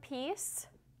front piece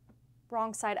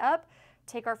wrong side up,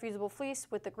 take our fusible fleece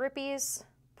with the grippies,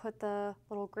 put the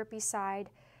little grippy side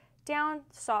down,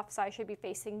 soft side should be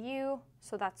facing you.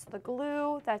 So that's the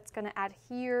glue that's gonna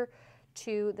adhere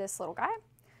to this little guy.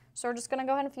 So we're just gonna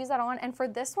go ahead and fuse that on. And for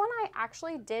this one, I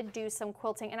actually did do some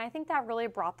quilting, and I think that really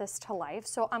brought this to life.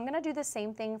 So I'm gonna do the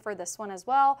same thing for this one as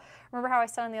well. Remember how I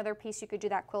said on the other piece you could do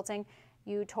that quilting?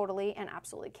 You totally and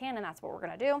absolutely can, and that's what we're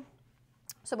gonna do.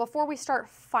 So before we start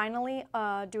finally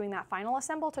doing that final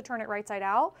assemble to turn it right side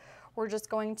out, we're just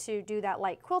going to do that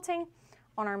light quilting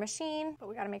on our machine, but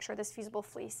we gotta make sure this fusible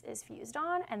fleece is fused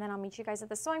on, and then I'll meet you guys at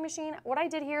the sewing machine. What I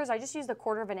did here is I just used a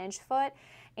 1/4 inch foot,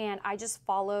 and I just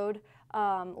followed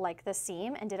like the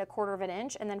seam and did a 1/4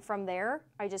 inch, and then from there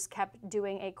I just kept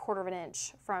doing a 1/4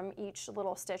 inch from each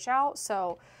little stitch out.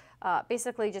 So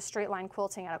basically just straight line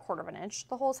quilting at a 1/4 inch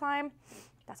the whole time.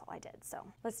 That's all I did. So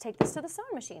let's take this to the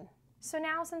sewing machine. So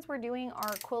now, since we're doing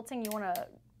our quilting, you wanna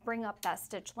bring up that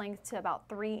stitch length to about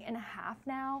 3.5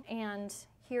 now, and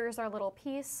here's our little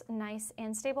piece, nice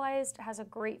and stabilized. It has a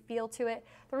great feel to it.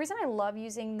 The reason I love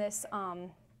using this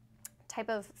type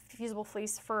of fusible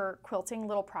fleece for quilting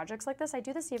little projects like this, I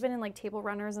do this even in like table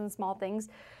runners and small things,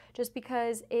 just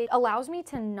because it allows me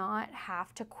to not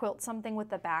have to quilt something with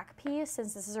the back piece,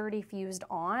 since this is already fused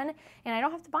on, and I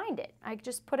don't have to bind it. I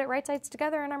just put it right sides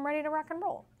together and I'm ready to rock and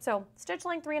roll. So stitch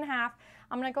length 3.5.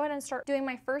 I'm gonna go ahead and start doing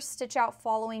my first stitch out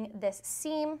following this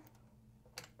seam.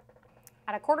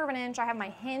 At a 1/4 inch, I have my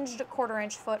hinged 1/4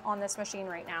 inch foot on this machine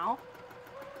right now.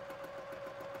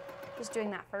 Just doing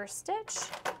that first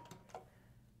stitch,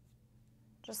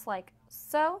 just like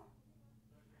so.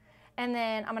 And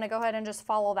then I'm gonna go ahead and just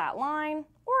follow that line,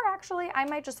 or actually I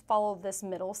might just follow this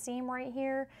middle seam right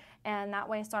here, and that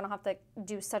way so I don't have to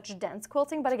do such dense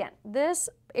quilting. But again, this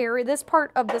area, this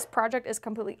part of this project is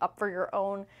completely up for your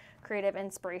own creative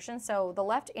inspiration. So the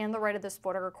left and the right of this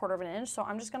foot are a 1/4 inch, so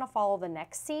I'm just gonna follow the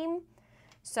next seam.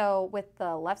 So with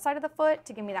the left side of the foot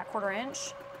to give me that 1/4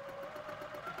 inch,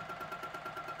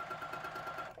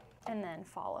 and then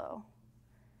follow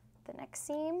the next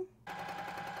seam.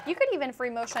 You could even free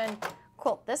motion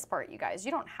quilt this part, you guys.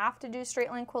 You don't have to do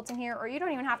straight line quilting here, or you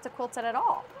don't even have to quilt it at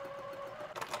all.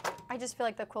 I just feel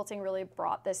like the quilting really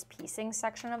brought this piecing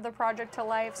section of the project to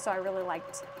life, so I really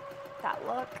liked that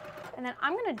look. And then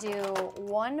I'm gonna do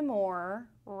one more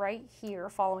right here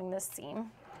following this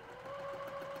seam.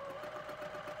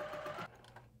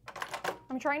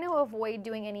 I'm trying to avoid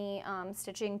doing any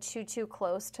stitching too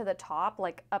close to the top,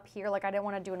 like up here. Like I didn't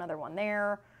want to do another one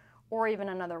there, or even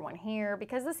another one here,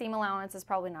 because the seam allowance is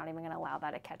probably not even going to allow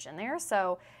that to catch in there.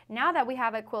 So now that we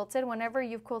have it quilted, whenever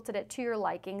you've quilted it to your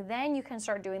liking, then you can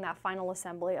start doing that final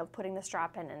assembly of putting the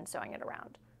strap in and sewing it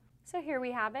around. So here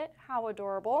we have it. How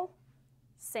adorable.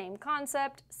 Same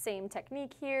concept, same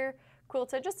technique here,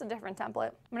 quilted, just a different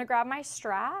template. I'm going to grab my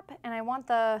strap, and I want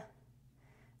the,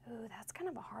 ooh, that's kind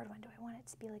of a hard one. Do I want it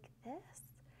to be like this?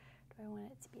 Do I want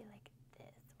it to be like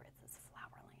this, where it says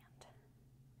Flowerland?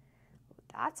 Ooh,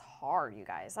 that's hard, you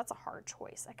guys. That's a hard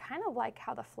choice. I kind of like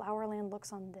how the Flowerland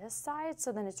looks on this side,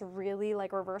 so then it's really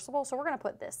like reversible. So we're gonna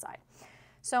put this side.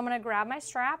 So I'm gonna grab my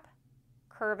strap,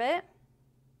 curve it,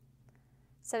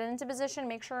 set it into position,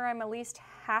 make sure I'm at least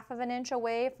 1/2 inch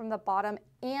away from the bottom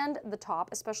and the top,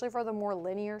 especially for the more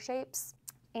linear shapes.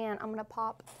 And I'm gonna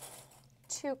pop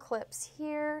 2 clips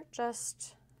here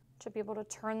just to be able to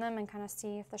turn them and kind of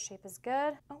see if the shape is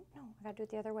good. Oh no, I gotta do it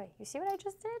the other way. You see what I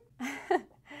just did?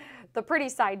 The pretty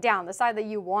side down, the side that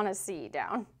you wanna see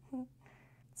down.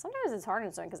 Sometimes it's hard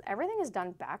in sewing because everything is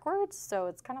done backwards, so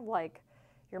it's kind of like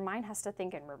your mind has to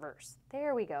think in reverse.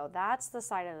 There we go, that's the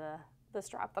side of the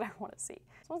strap that I wanna see.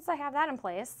 So once I have that in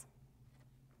place,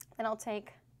 then I'll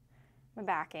take my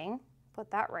backing, Put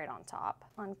that right on top,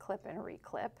 unclip and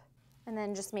reclip. And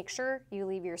then just make sure you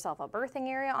leave yourself a birthing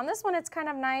area. On this one, it's kind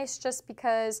of nice just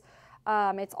because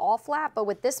it's all flat, but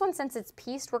with this one, since it's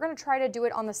pieced, we're gonna try to do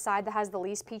it on the side that has the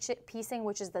least piecing,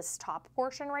 which is this top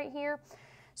portion right here.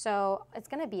 So it's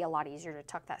gonna be a lot easier to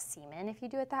tuck that seam in if you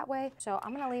do it that way. So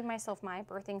I'm gonna leave myself my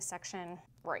birthing section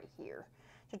right here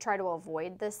to try to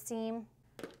avoid this seam.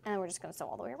 And then we're just gonna sew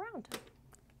all the way around.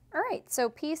 All right, so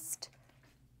pieced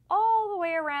all the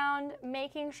way around,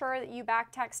 making sure that you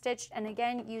back tack stitched, and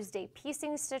again, used a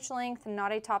piecing stitch length,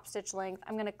 not a top stitch length.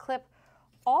 I'm gonna clip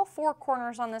all 4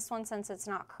 corners on this one since it's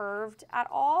not curved at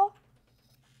all,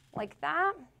 like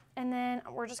that. And then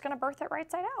we're just gonna birth it right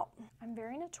side out. I'm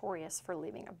very notorious for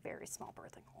leaving a very small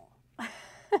birthing hole.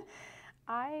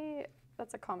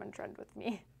 That's a common trend with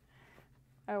me.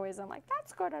 I'm like,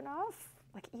 that's good enough.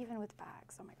 Like even with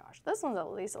bags, oh my gosh. This one's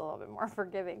at least a little bit more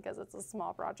forgiving because it's a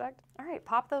small project. All right,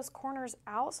 pop those corners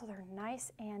out so they're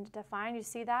nice and defined. You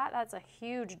see that? That's a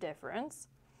huge difference.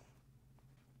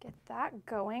 Get that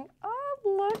going. Oh,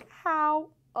 look how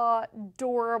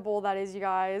adorable that is, you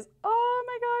guys. Oh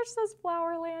my gosh, says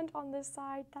Flowerland on this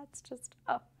side. That's just,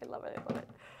 oh, I love it, I love it.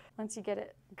 Once you get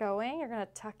it going, you're gonna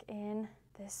tuck in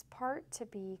this part to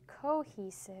be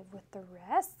cohesive with the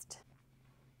rest.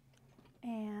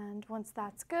 And once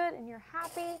that's good and you're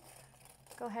happy,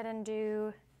 go ahead and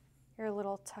do your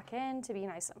little tuck in to be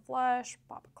nice and flush,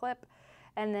 pop a clip.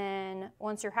 And then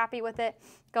once you're happy with it,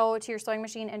 go to your sewing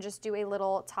machine and just do a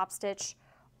little top stitch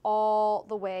all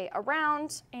the way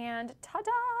around, and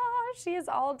ta-da, she is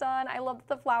all done. I love that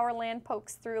the Flowerland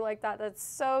pokes through like that. That's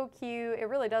so cute. It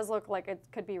really does look like it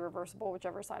could be reversible,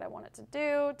 whichever side I want it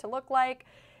to look like.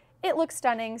 It looks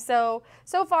stunning. So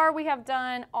far we have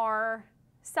done our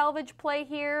selvage play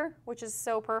here, which is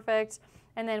so perfect.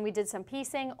 And then we did some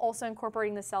piecing, also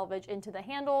incorporating the selvage into the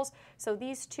handles. So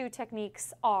these 2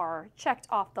 techniques are checked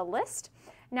off the list.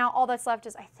 Now all that's left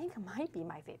is, I think might be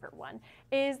my favorite one,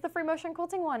 is the free motion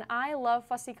quilting one. I love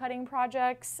fussy cutting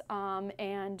projects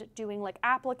and doing like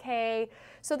applique.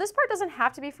 So this part doesn't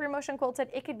have to be free motion quilted.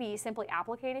 It could be simply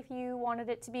applique if you wanted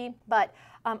it to be, but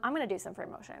I'm gonna do some free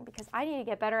motion because I need to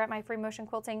get better at my free motion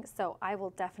quilting. So I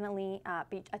will definitely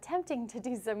be attempting to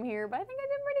do some here, but I think I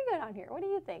did pretty good on here. What do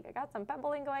you think? I got some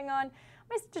pebbling going on.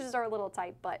 My stitches are a little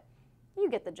tight, but you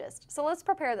get the gist. So let's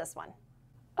prepare this one.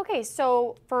 Okay,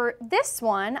 so for this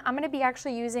one, I'm gonna be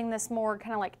actually using this more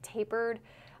kind of like tapered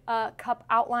cup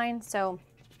outline. So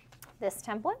this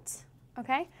template,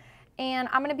 okay? And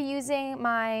I'm gonna be using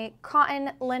my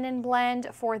cotton linen blend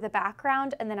for the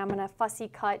background, and then I'm gonna fussy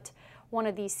cut one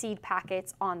of these seed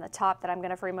packets on the top that I'm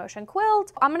gonna free motion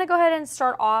quilt. I'm gonna go ahead and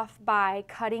start off by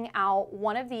cutting out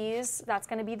one of these. That's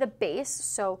gonna be the base,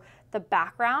 so the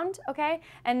background, okay?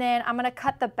 And then I'm gonna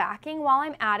cut the backing while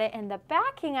I'm at it, and the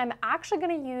backing, I'm actually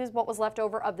gonna use what was left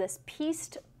over of this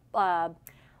pieced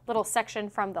little section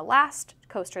from the last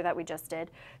coaster that we just did.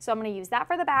 So I'm gonna use that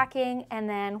for the backing, and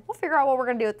then we'll figure out what we're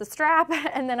gonna do with the strap,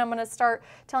 and then I'm gonna start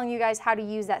telling you guys how to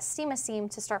use that steam seam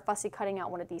to start fussy cutting out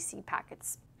one of these seed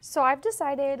packets. So I've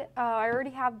decided, I already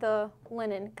have the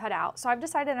linen cut out, so I've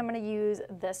decided I'm gonna use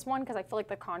this one because I feel like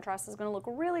the contrast is gonna look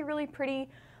really, really pretty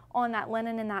on that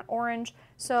linen and that orange.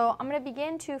 So I'm gonna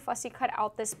begin to fussy cut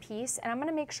out this piece, and I'm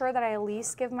gonna make sure that I at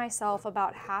least give myself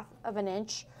about 1/2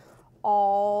 inch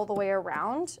all the way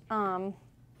around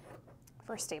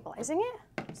for stabilizing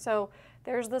it. So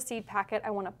there's the seed packet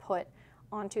I wanna put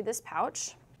onto this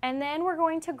pouch. And then we're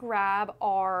going to grab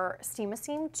our Steam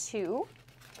Seam 2.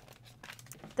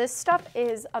 This stuff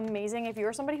is amazing. If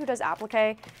you're somebody who does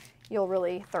applique, you'll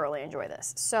really thoroughly enjoy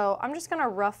this. So I'm just gonna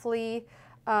roughly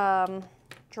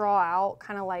draw out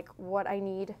kind of like what I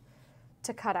need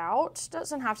to cut out.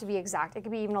 Doesn't have to be exact, it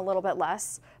could be even a little bit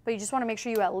less, but you just want to make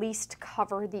sure you at least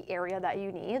cover the area that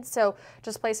you need. So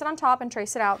just place it on top and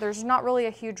trace it out. There's not really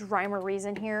a huge rhyme or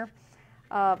reason here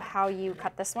of how you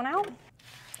cut this one out.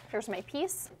 Here's my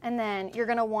piece, and then you're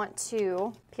gonna want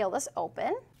to peel this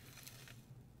open,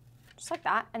 just like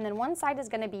that, and then one side is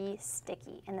gonna be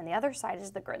sticky, and then the other side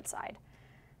is the grid side.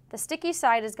 The sticky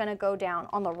side is gonna go down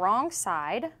on the wrong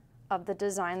side of the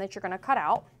design that you're gonna cut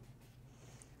out.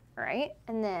 All right,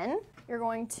 and then you're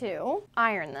going to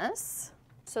iron this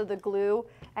so the glue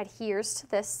adheres to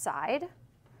this side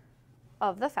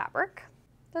of the fabric.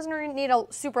 Doesn't need a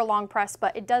super long press,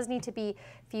 but it does need to be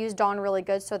fused on really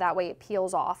good so that way it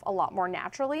peels off a lot more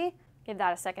naturally. Give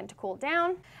that a second to cool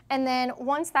down. And then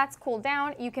once that's cooled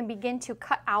down, you can begin to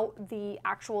cut out the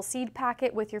actual seed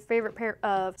packet with your favorite pair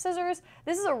of scissors.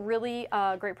 This is a really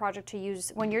great project to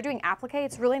use when you're doing applique.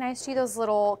 It's really nice to use those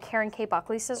little Karen K.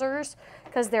 Buckley scissors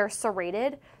because they're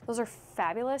serrated. Those are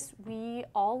fabulous. We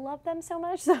all love them so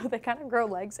much, so they kind of grow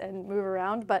legs and move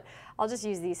around, but I'll just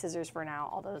use these scissors for now,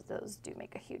 although those do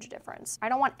make a huge difference. I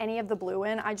don't want any of the blue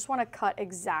in. I just want to cut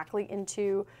exactly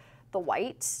into the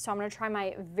white. So I'm gonna try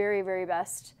my very, very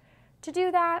best to do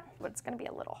that, but it's gonna be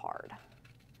a little hard.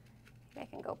 Maybe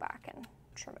I can go back and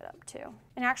trim it up too.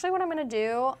 And actually what I'm gonna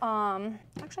do,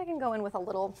 actually I can go in with a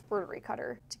little embroidery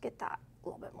cutter to get that a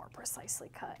little bit more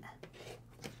precisely cut.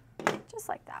 Just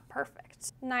like that,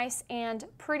 perfect. Nice and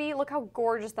pretty. Look how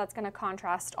gorgeous that's gonna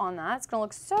contrast on that. It's gonna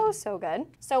look so, so good.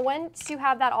 So once you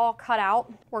have that all cut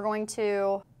out, we're going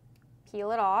to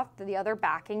peel it off, the other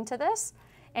backing to this.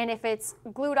 And if it's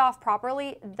glued off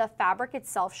properly, the fabric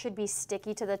itself should be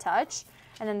sticky to the touch.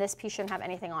 And then this piece shouldn't have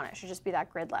anything on it. It should just be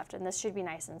that grid left. And this should be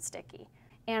nice and sticky.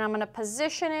 And I'm gonna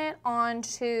position it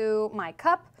onto my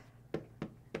cup.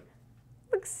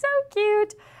 Looks so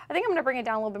cute. I think I'm gonna bring it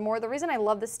down a little bit more. The reason I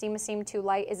love the Steam Seam 2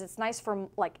 Light is it's nice for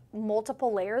like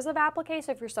multiple layers of applique.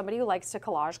 So if you're somebody who likes to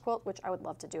collage quilt, which I would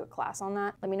love to do a class on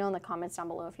that, let me know in the comments down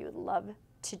below if you would love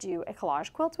to do a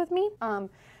collage quilt with me.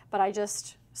 But I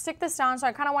just stick this down, so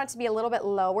I kind of want it to be a little bit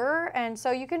lower, and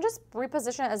so you can just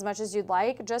reposition it as much as you'd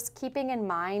like, just keeping in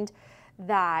mind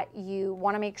that you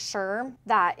want to make sure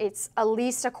that it's at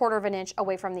least 1/4 inch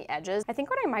away from the edges. I think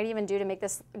what I might even do to make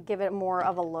this, give it more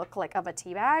of a look like of a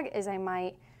tea bag, is I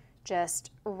might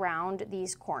just round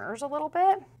these corners a little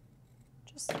bit.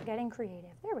 Just getting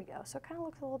creative. There we go. So it kind of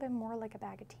looks a little bit more like a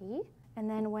bag of tea. And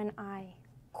then when I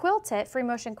quilt it, free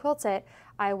motion quilt it,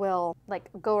 I will like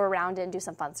go around and do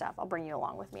some fun stuff. I'll bring you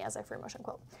along with me as I free motion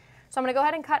quilt. So I'm gonna go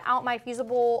ahead and cut out my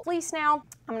fusible fleece now.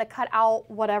 I'm gonna cut out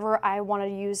whatever I wanna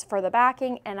use for the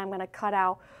backing, and I'm gonna cut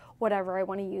out whatever I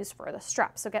wanna use for the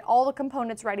strap. So get all the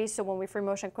components ready so when we free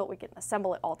motion quilt, we can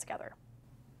assemble it all together.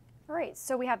 All right,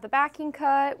 so we have the backing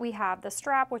cut, we have the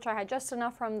strap, which I had just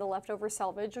enough from the leftover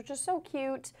Salvage, which is so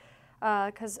cute.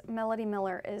 Because Melody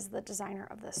Miller is the designer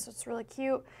of this, so it's really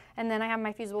cute. And then I have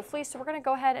my fusible fleece, so we're gonna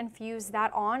go ahead and fuse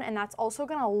that on, and that's also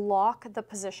gonna lock the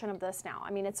position of this now. I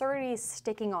mean, it's already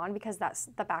sticking on because that's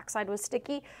the backside was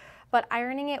sticky, but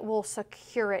ironing it will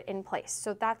secure it in place.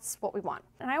 So that's what we want.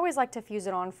 And I always like to fuse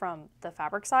it on from the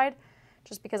fabric side,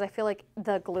 just because I feel like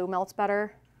the glue melts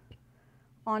better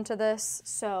onto this.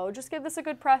 So just give this a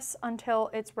good press until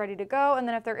it's ready to go, and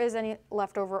then if there is any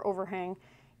leftover overhang,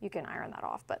 you can iron that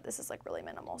off, but this is like really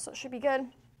minimal, so it should be good.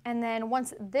 And then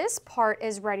once this part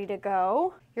is ready to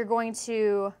go, you're going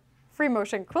to free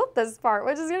motion quilt this part,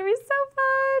 which is gonna be so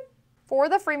fun. For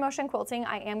the free motion quilting,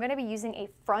 I am gonna be using a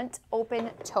front open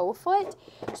toe foot.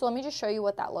 So let me just show you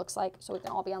what that looks like so we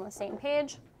can all be on the same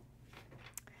page.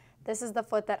 This is the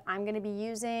foot that I'm gonna be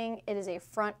using. It is a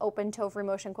front open toe free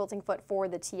motion quilting foot for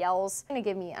the TLs. It's gonna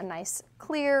give me a nice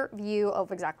clear view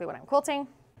of exactly what I'm quilting.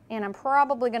 And I'm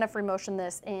probably gonna free motion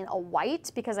this in a white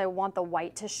because I want the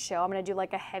white to show. I'm gonna do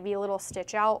like a heavy little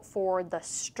stitch out for the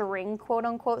string, quote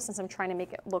unquote, since I'm trying to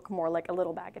make it look more like a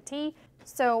little bag of tea.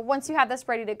 So once you have this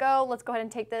ready to go, let's go ahead and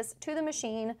take this to the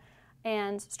machine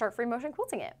and start free motion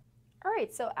quilting it. All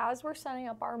right, so as we're setting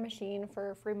up our machine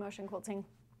for free motion quilting,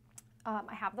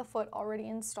 I have the foot already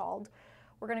installed.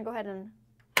 We're gonna go ahead and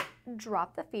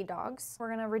drop the feed dogs. We're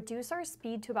gonna reduce our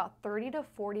speed to about 30 to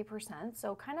 40%,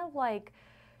 so kind of like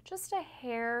just a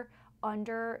hair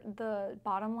under the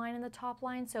bottom line and the top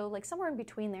line, so like somewhere in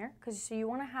between there, because so you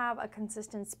want to have a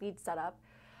consistent speed setup,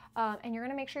 and you're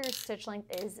going to make sure your stitch length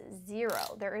is 0.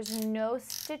 There is no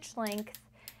stitch length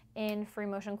in free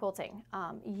motion quilting.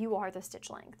 You are the stitch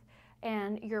length,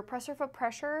 and your presser foot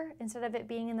pressure, instead of it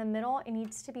being in the middle, it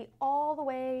needs to be all the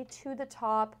way to the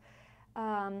top,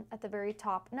 at the very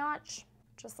top notch,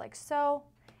 just like so.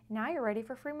 Now you're ready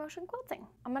for free motion quilting.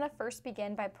 I'm gonna first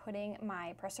begin by putting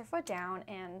my presser foot down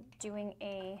and doing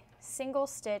a single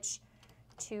stitch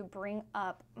to bring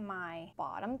up my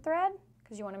bottom thread,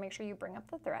 because you wanna make sure you bring up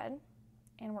the thread.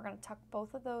 And we're gonna tuck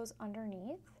both of those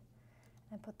underneath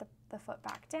and put the foot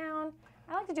back down.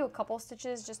 I like to do a couple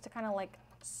stitches just to kind of like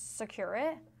secure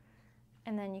it.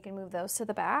 And then you can move those to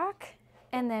the back.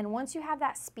 And then once you have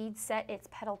that speed set, it's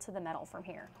pedal to the metal from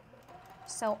here.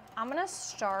 So I'm gonna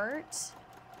start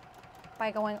by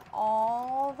going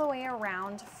all the way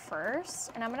around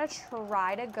first, and I'm gonna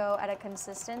try to go at a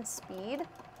consistent speed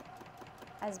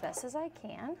as best as I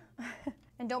can.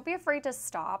 And don't be afraid to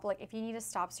stop. Like if you need to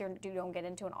stop so you don't get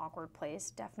into an awkward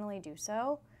place, definitely do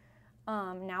so.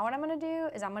 Now what I'm gonna do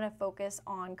is I'm gonna focus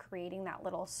on creating that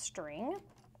little string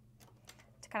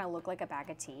to kind of look like a bag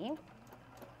of tea.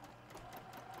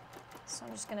 So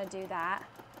I'm just gonna do that,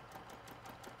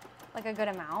 like a good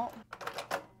amount.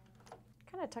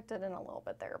 Kind of tucked it in a little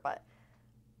bit there, but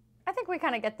I think we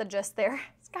kind of get the gist there.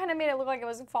 It's kind of made it look like it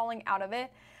was falling out of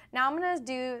it. Now I'm gonna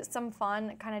do some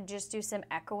fun, kind of just do some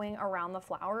echoing around the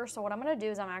flower. So what I'm gonna do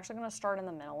is I'm actually gonna start in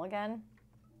the middle again.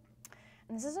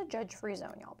 And this is a judge-free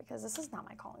zone, y'all, because this is not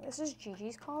my calling. This is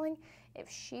Gigi's calling. If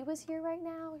she was here right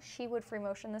now, she would free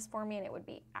motion this for me and it would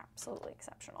be absolutely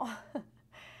exceptional.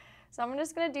 So I'm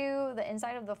just gonna do the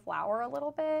inside of the flower a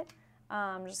little bit.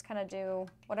 Just kind of do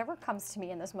whatever comes to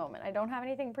me in this moment. I don't have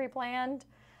anything pre-planned.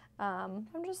 I'm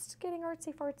just getting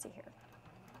artsy-fartsy here.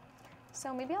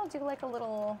 So maybe I'll do like a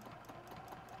little,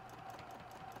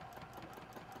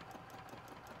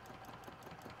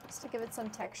 just to give it some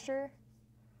texture.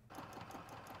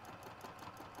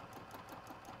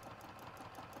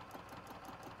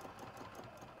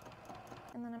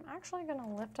 And then I'm actually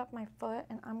gonna lift up my foot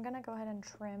and I'm gonna go ahead and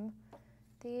trim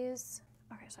these.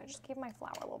 Okay, so I just gave my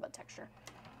flower a little bit of texture.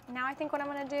 Now I think what I'm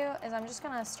gonna do is I'm just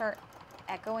gonna start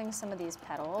echoing some of these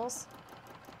petals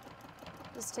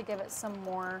just to give it some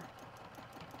more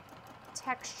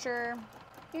texture.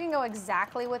 You can go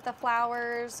exactly with the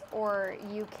flowers or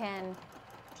you can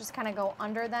just kind of go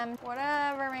under them.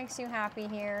 Whatever makes you happy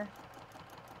here.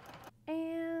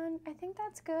 And I think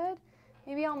that's good.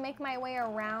 Maybe I'll make my way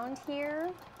around here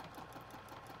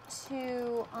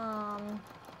to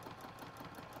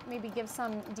maybe give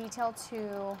some detail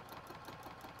to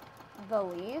the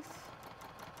leaf.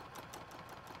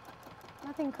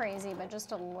 Nothing crazy, but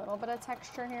just a little bit of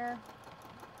texture here.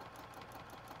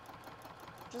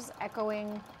 Just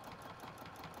echoing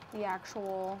the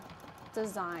actual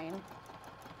design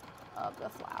of the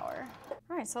flower.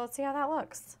 All right, so let's see how that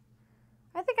looks.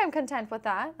 I think I'm content with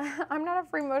that. I'm not a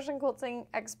free motion quilting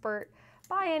expert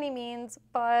by any means,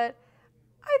 but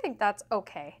I think that's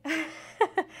okay.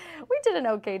 We did an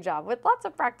okay job. With lots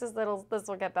of practice, this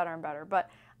will get better and better, but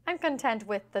I'm content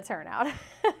with the turnout.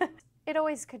 It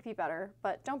always could be better,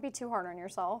 but don't be too hard on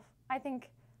yourself. I think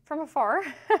from afar,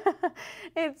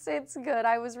 it's good.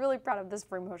 I was really proud of this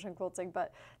free motion quilting,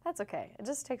 but that's okay. It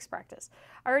just takes practice.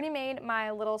 I already made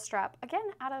my little strap,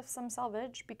 again, out of some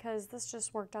Salvage because this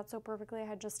just worked out so perfectly. I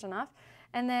had just enough.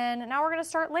 And then now we're gonna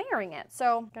start layering it.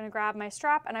 So I'm gonna grab my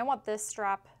strap, and I want this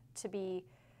strap to be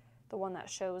the one that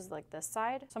shows like this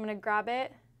side. So I'm gonna grab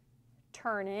it,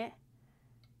 turn it,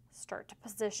 start to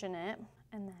position it,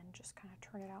 and then just kind of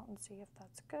turn it out and see if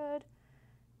that's good,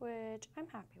 which I'm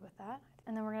happy with that.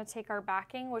 And then we're gonna take our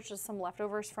backing, which is some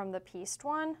leftovers from the pieced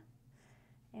one,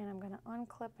 and I'm gonna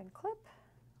unclip and clip,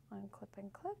 unclip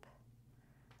and clip,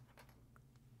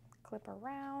 clip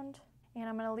around, and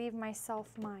I'm gonna leave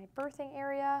myself my birthing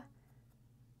area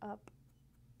up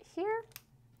here,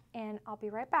 and I'll be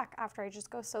right back after I just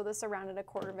go sew this around at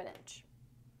 1/4 of an inch.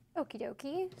 Okie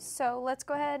dokie, so let's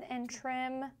go ahead and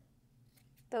trim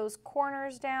those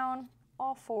corners down,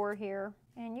 all 4 here.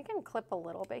 And you can clip a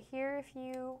little bit here if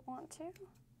you want to,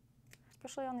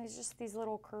 especially on these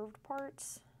little curved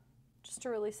parts, just to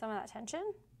release some of that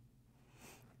tension.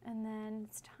 And then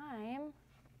it's time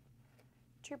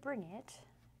to bring it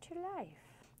to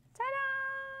life.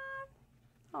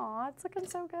 Ta-da! Aw, it's looking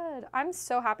so good. I'm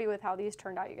so happy with how these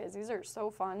turned out, you guys. These are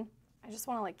so fun. I just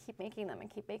want to like keep making them and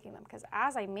keep making them, because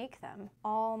as I make them,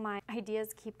 all my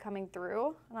ideas keep coming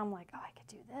through and I'm like, oh, I could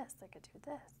do this, I could do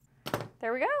this.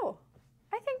 There we go.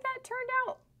 I think that turned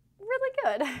out really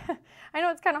good. I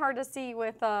know it's kind of hard to see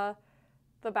with the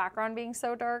background being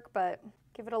so dark, but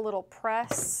give it a little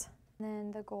press. And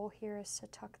then the goal here is to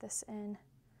tuck this in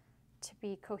to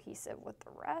be cohesive with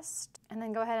the rest. And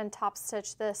then go ahead and top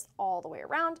stitch this all the way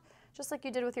around, just like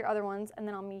you did with your other ones. And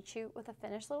then I'll meet you with a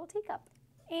finished little teacup.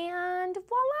 And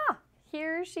voila,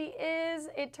 here she is.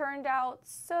 It turned out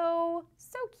so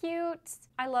cute.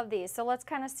 I love these. So let's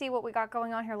kind of see what we got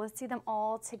going on here. Let's see them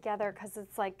all together because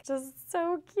it's like just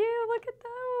so cute. Look at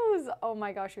those. Oh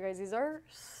my gosh, you guys, these are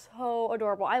so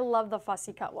adorable. I love the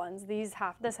fussy cut ones. This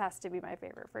has to be my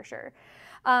favorite for sure.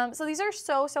 So these are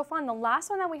so fun. The last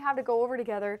one that we have to go over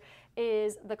together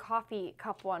is the coffee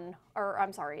cup one, or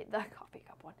I'm sorry, the coffee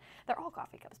cup one. They're all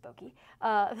coffee cups, Boki.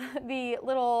 The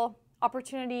little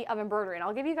opportunity of embroidery, and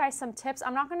I'll give you guys some tips.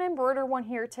 I'm not going to embroider one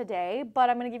here today,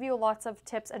 but I'm going to give you lots of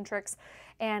tips and tricks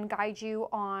and guide you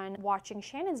on watching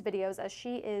Shannon's videos as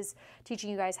she is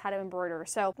teaching you guys how to embroider.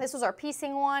 So this was our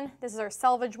piecing one. This is our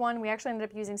selvage one. We actually ended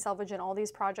up using selvage in all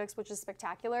these projects, which is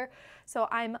spectacular. So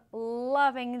I'm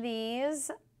loving these.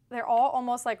 they're all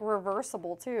almost like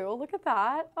reversible too. Look at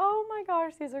that. Oh my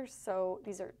gosh, these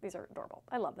are adorable.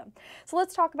 I love them. So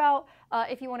let's talk about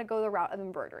if you want to go the route of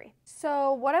embroidery.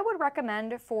 So what I would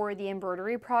recommend for the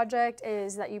embroidery project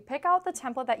is that you pick out the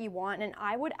template that you want, and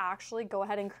I would actually go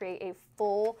ahead and create a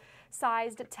full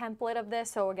sized template of this.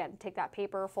 So again, take that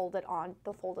paper, fold it on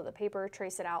the fold of the paper,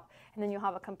 trace it out, and then you'll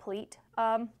have a complete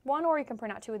one, or you can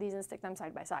print out 2 of these and stick them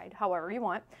side by side, however you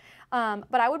want.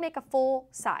 But I would make a full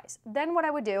size. Then what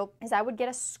I would do is I would get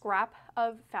a scrap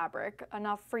of fabric,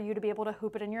 enough for you to be able to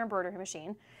hoop it in your embroidery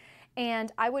machine,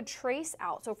 and I would trace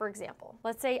out. So for example,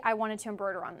 let's say I wanted to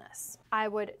embroider on this. I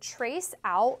would trace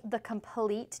out the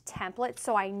complete template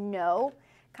so I know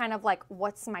kind of like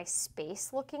what's my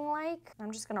space looking like.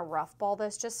 I'm just gonna rough ball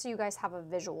this just so you guys have a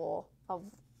visual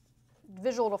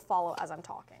to follow as I'm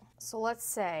talking. So let's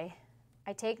say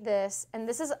I take this, and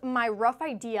this is my rough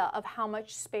idea of how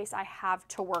much space I have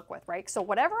to work with, right? So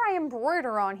whatever I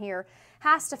embroider on here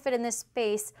has to fit in this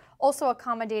space, also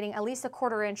accommodating at least a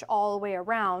 1/4 inch all the way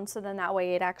around, so then that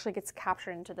way it actually gets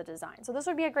captured into the design. So this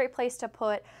would be a great place to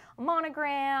put a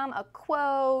monogram, a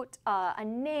quote, a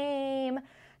name,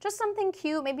 just something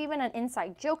cute, maybe even an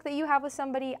inside joke that you have with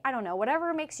somebody. I don't know,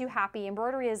 whatever makes you happy.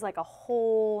 Embroidery is like a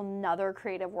whole nother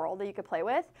creative world that you could play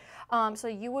with. So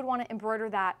you would want to embroider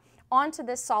that onto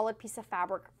this solid piece of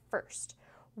fabric first.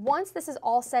 Once this is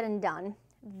all said and done,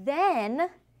 then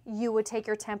you would take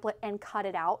your template and cut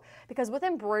it out, because with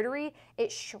embroidery, it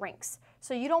shrinks.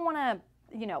 So you don't want to,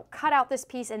 you know, cut out this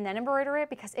piece and then embroider it,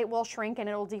 because it will shrink and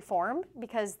it'll deform,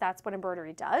 because that's what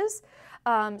embroidery does.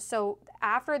 So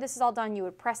after this is all done, you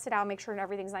would press it out, make sure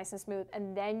everything's nice and smooth,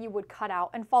 and then you would cut out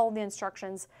and follow the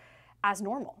instructions as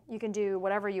normal. You can do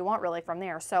whatever you want really from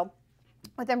there. So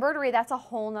with embroidery, that's a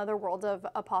whole nother world of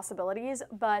possibilities.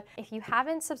 But if you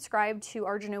haven't subscribed to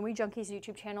our Janome Junkies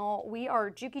YouTube channel, we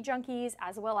are Juki Junkies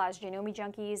as well as Janome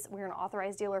Junkies. We're an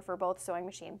authorized dealer for both sewing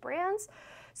machine brands.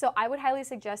 So I would highly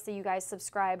suggest that you guys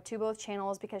subscribe to both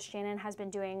channels, because Shannon has been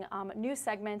doing new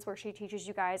segments where she teaches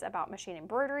you guys about machine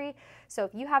embroidery. So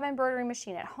if you have an embroidery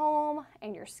machine at home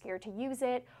and you're scared to use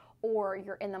it, or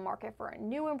you're in the market for a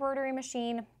new embroidery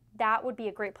machine, that would be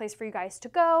a great place for you guys to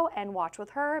go and watch with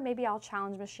her. Maybe I'll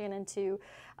challenge Miss Shannon to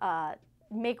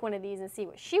make one of these and see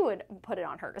what she would put it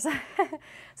on hers.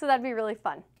 So that'd be really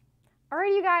fun.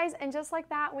 Alright, you guys, and just like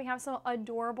that, we have some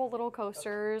adorable little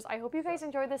coasters. I hope you guys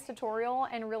enjoyed this tutorial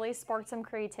and really sparked some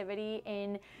creativity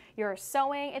in your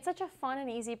sewing. It's such a fun and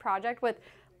easy project with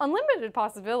unlimited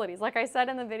possibilities. Like I said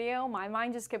in the video, my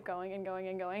mind just kept going and going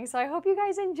and going. So I hope you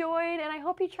guys enjoyed, and I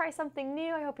hope you try something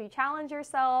new. I hope you challenge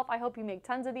yourself. I hope you make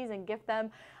tons of these and gift them.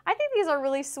 I think these are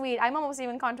really sweet. I'm almost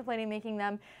even contemplating making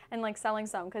them and like selling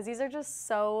some, because these are just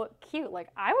so cute.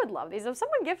 Like, I would love these. If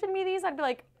someone gifted me these, I'd be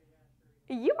like,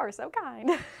 you are so kind.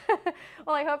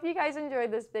 Well, I hope you guys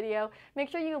enjoyed this video. Make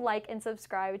sure you like and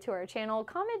subscribe to our channel.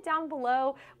 Comment down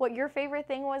below what your favorite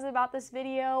thing was about this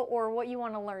video, or what you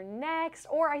want to learn next.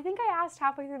 Or I think I asked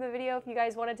halfway through the video if you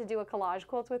guys wanted to do a collage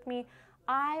quilt with me.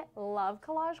 I love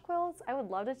collage quilts. I would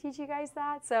love to teach you guys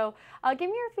that. So give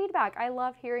me your feedback. I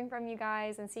love hearing from you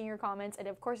guys and seeing your comments. And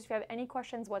of course, if you have any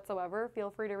questions whatsoever,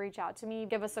 feel free to reach out to me.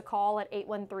 Give us a call at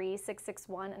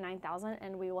 813-661-9000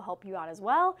 and we will help you out as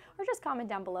well. Or just comment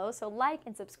down below. So like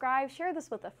and subscribe, share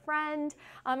this with a friend.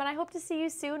 And I hope to see you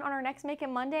soon on our next Make It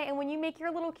Monday. And when you make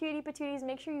your little cutie patooties,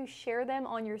 make sure you share them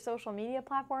on your social media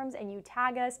platforms and you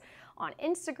tag us on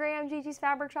Instagram, Gigi's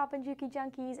Fabric Shop and Juki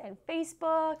Junkies, and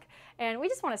Facebook. And we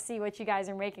just want to see what you guys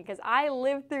are making, because I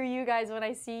live through you guys when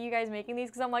I see you guys making these,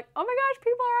 because I'm like, oh my gosh,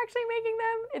 people are actually making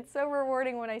them. It's so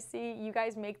rewarding when I see you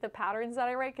guys make the patterns that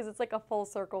I write, because it's like a full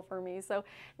circle for me. So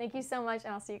thank you so much,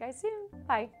 and I'll see you guys soon.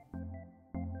 Bye.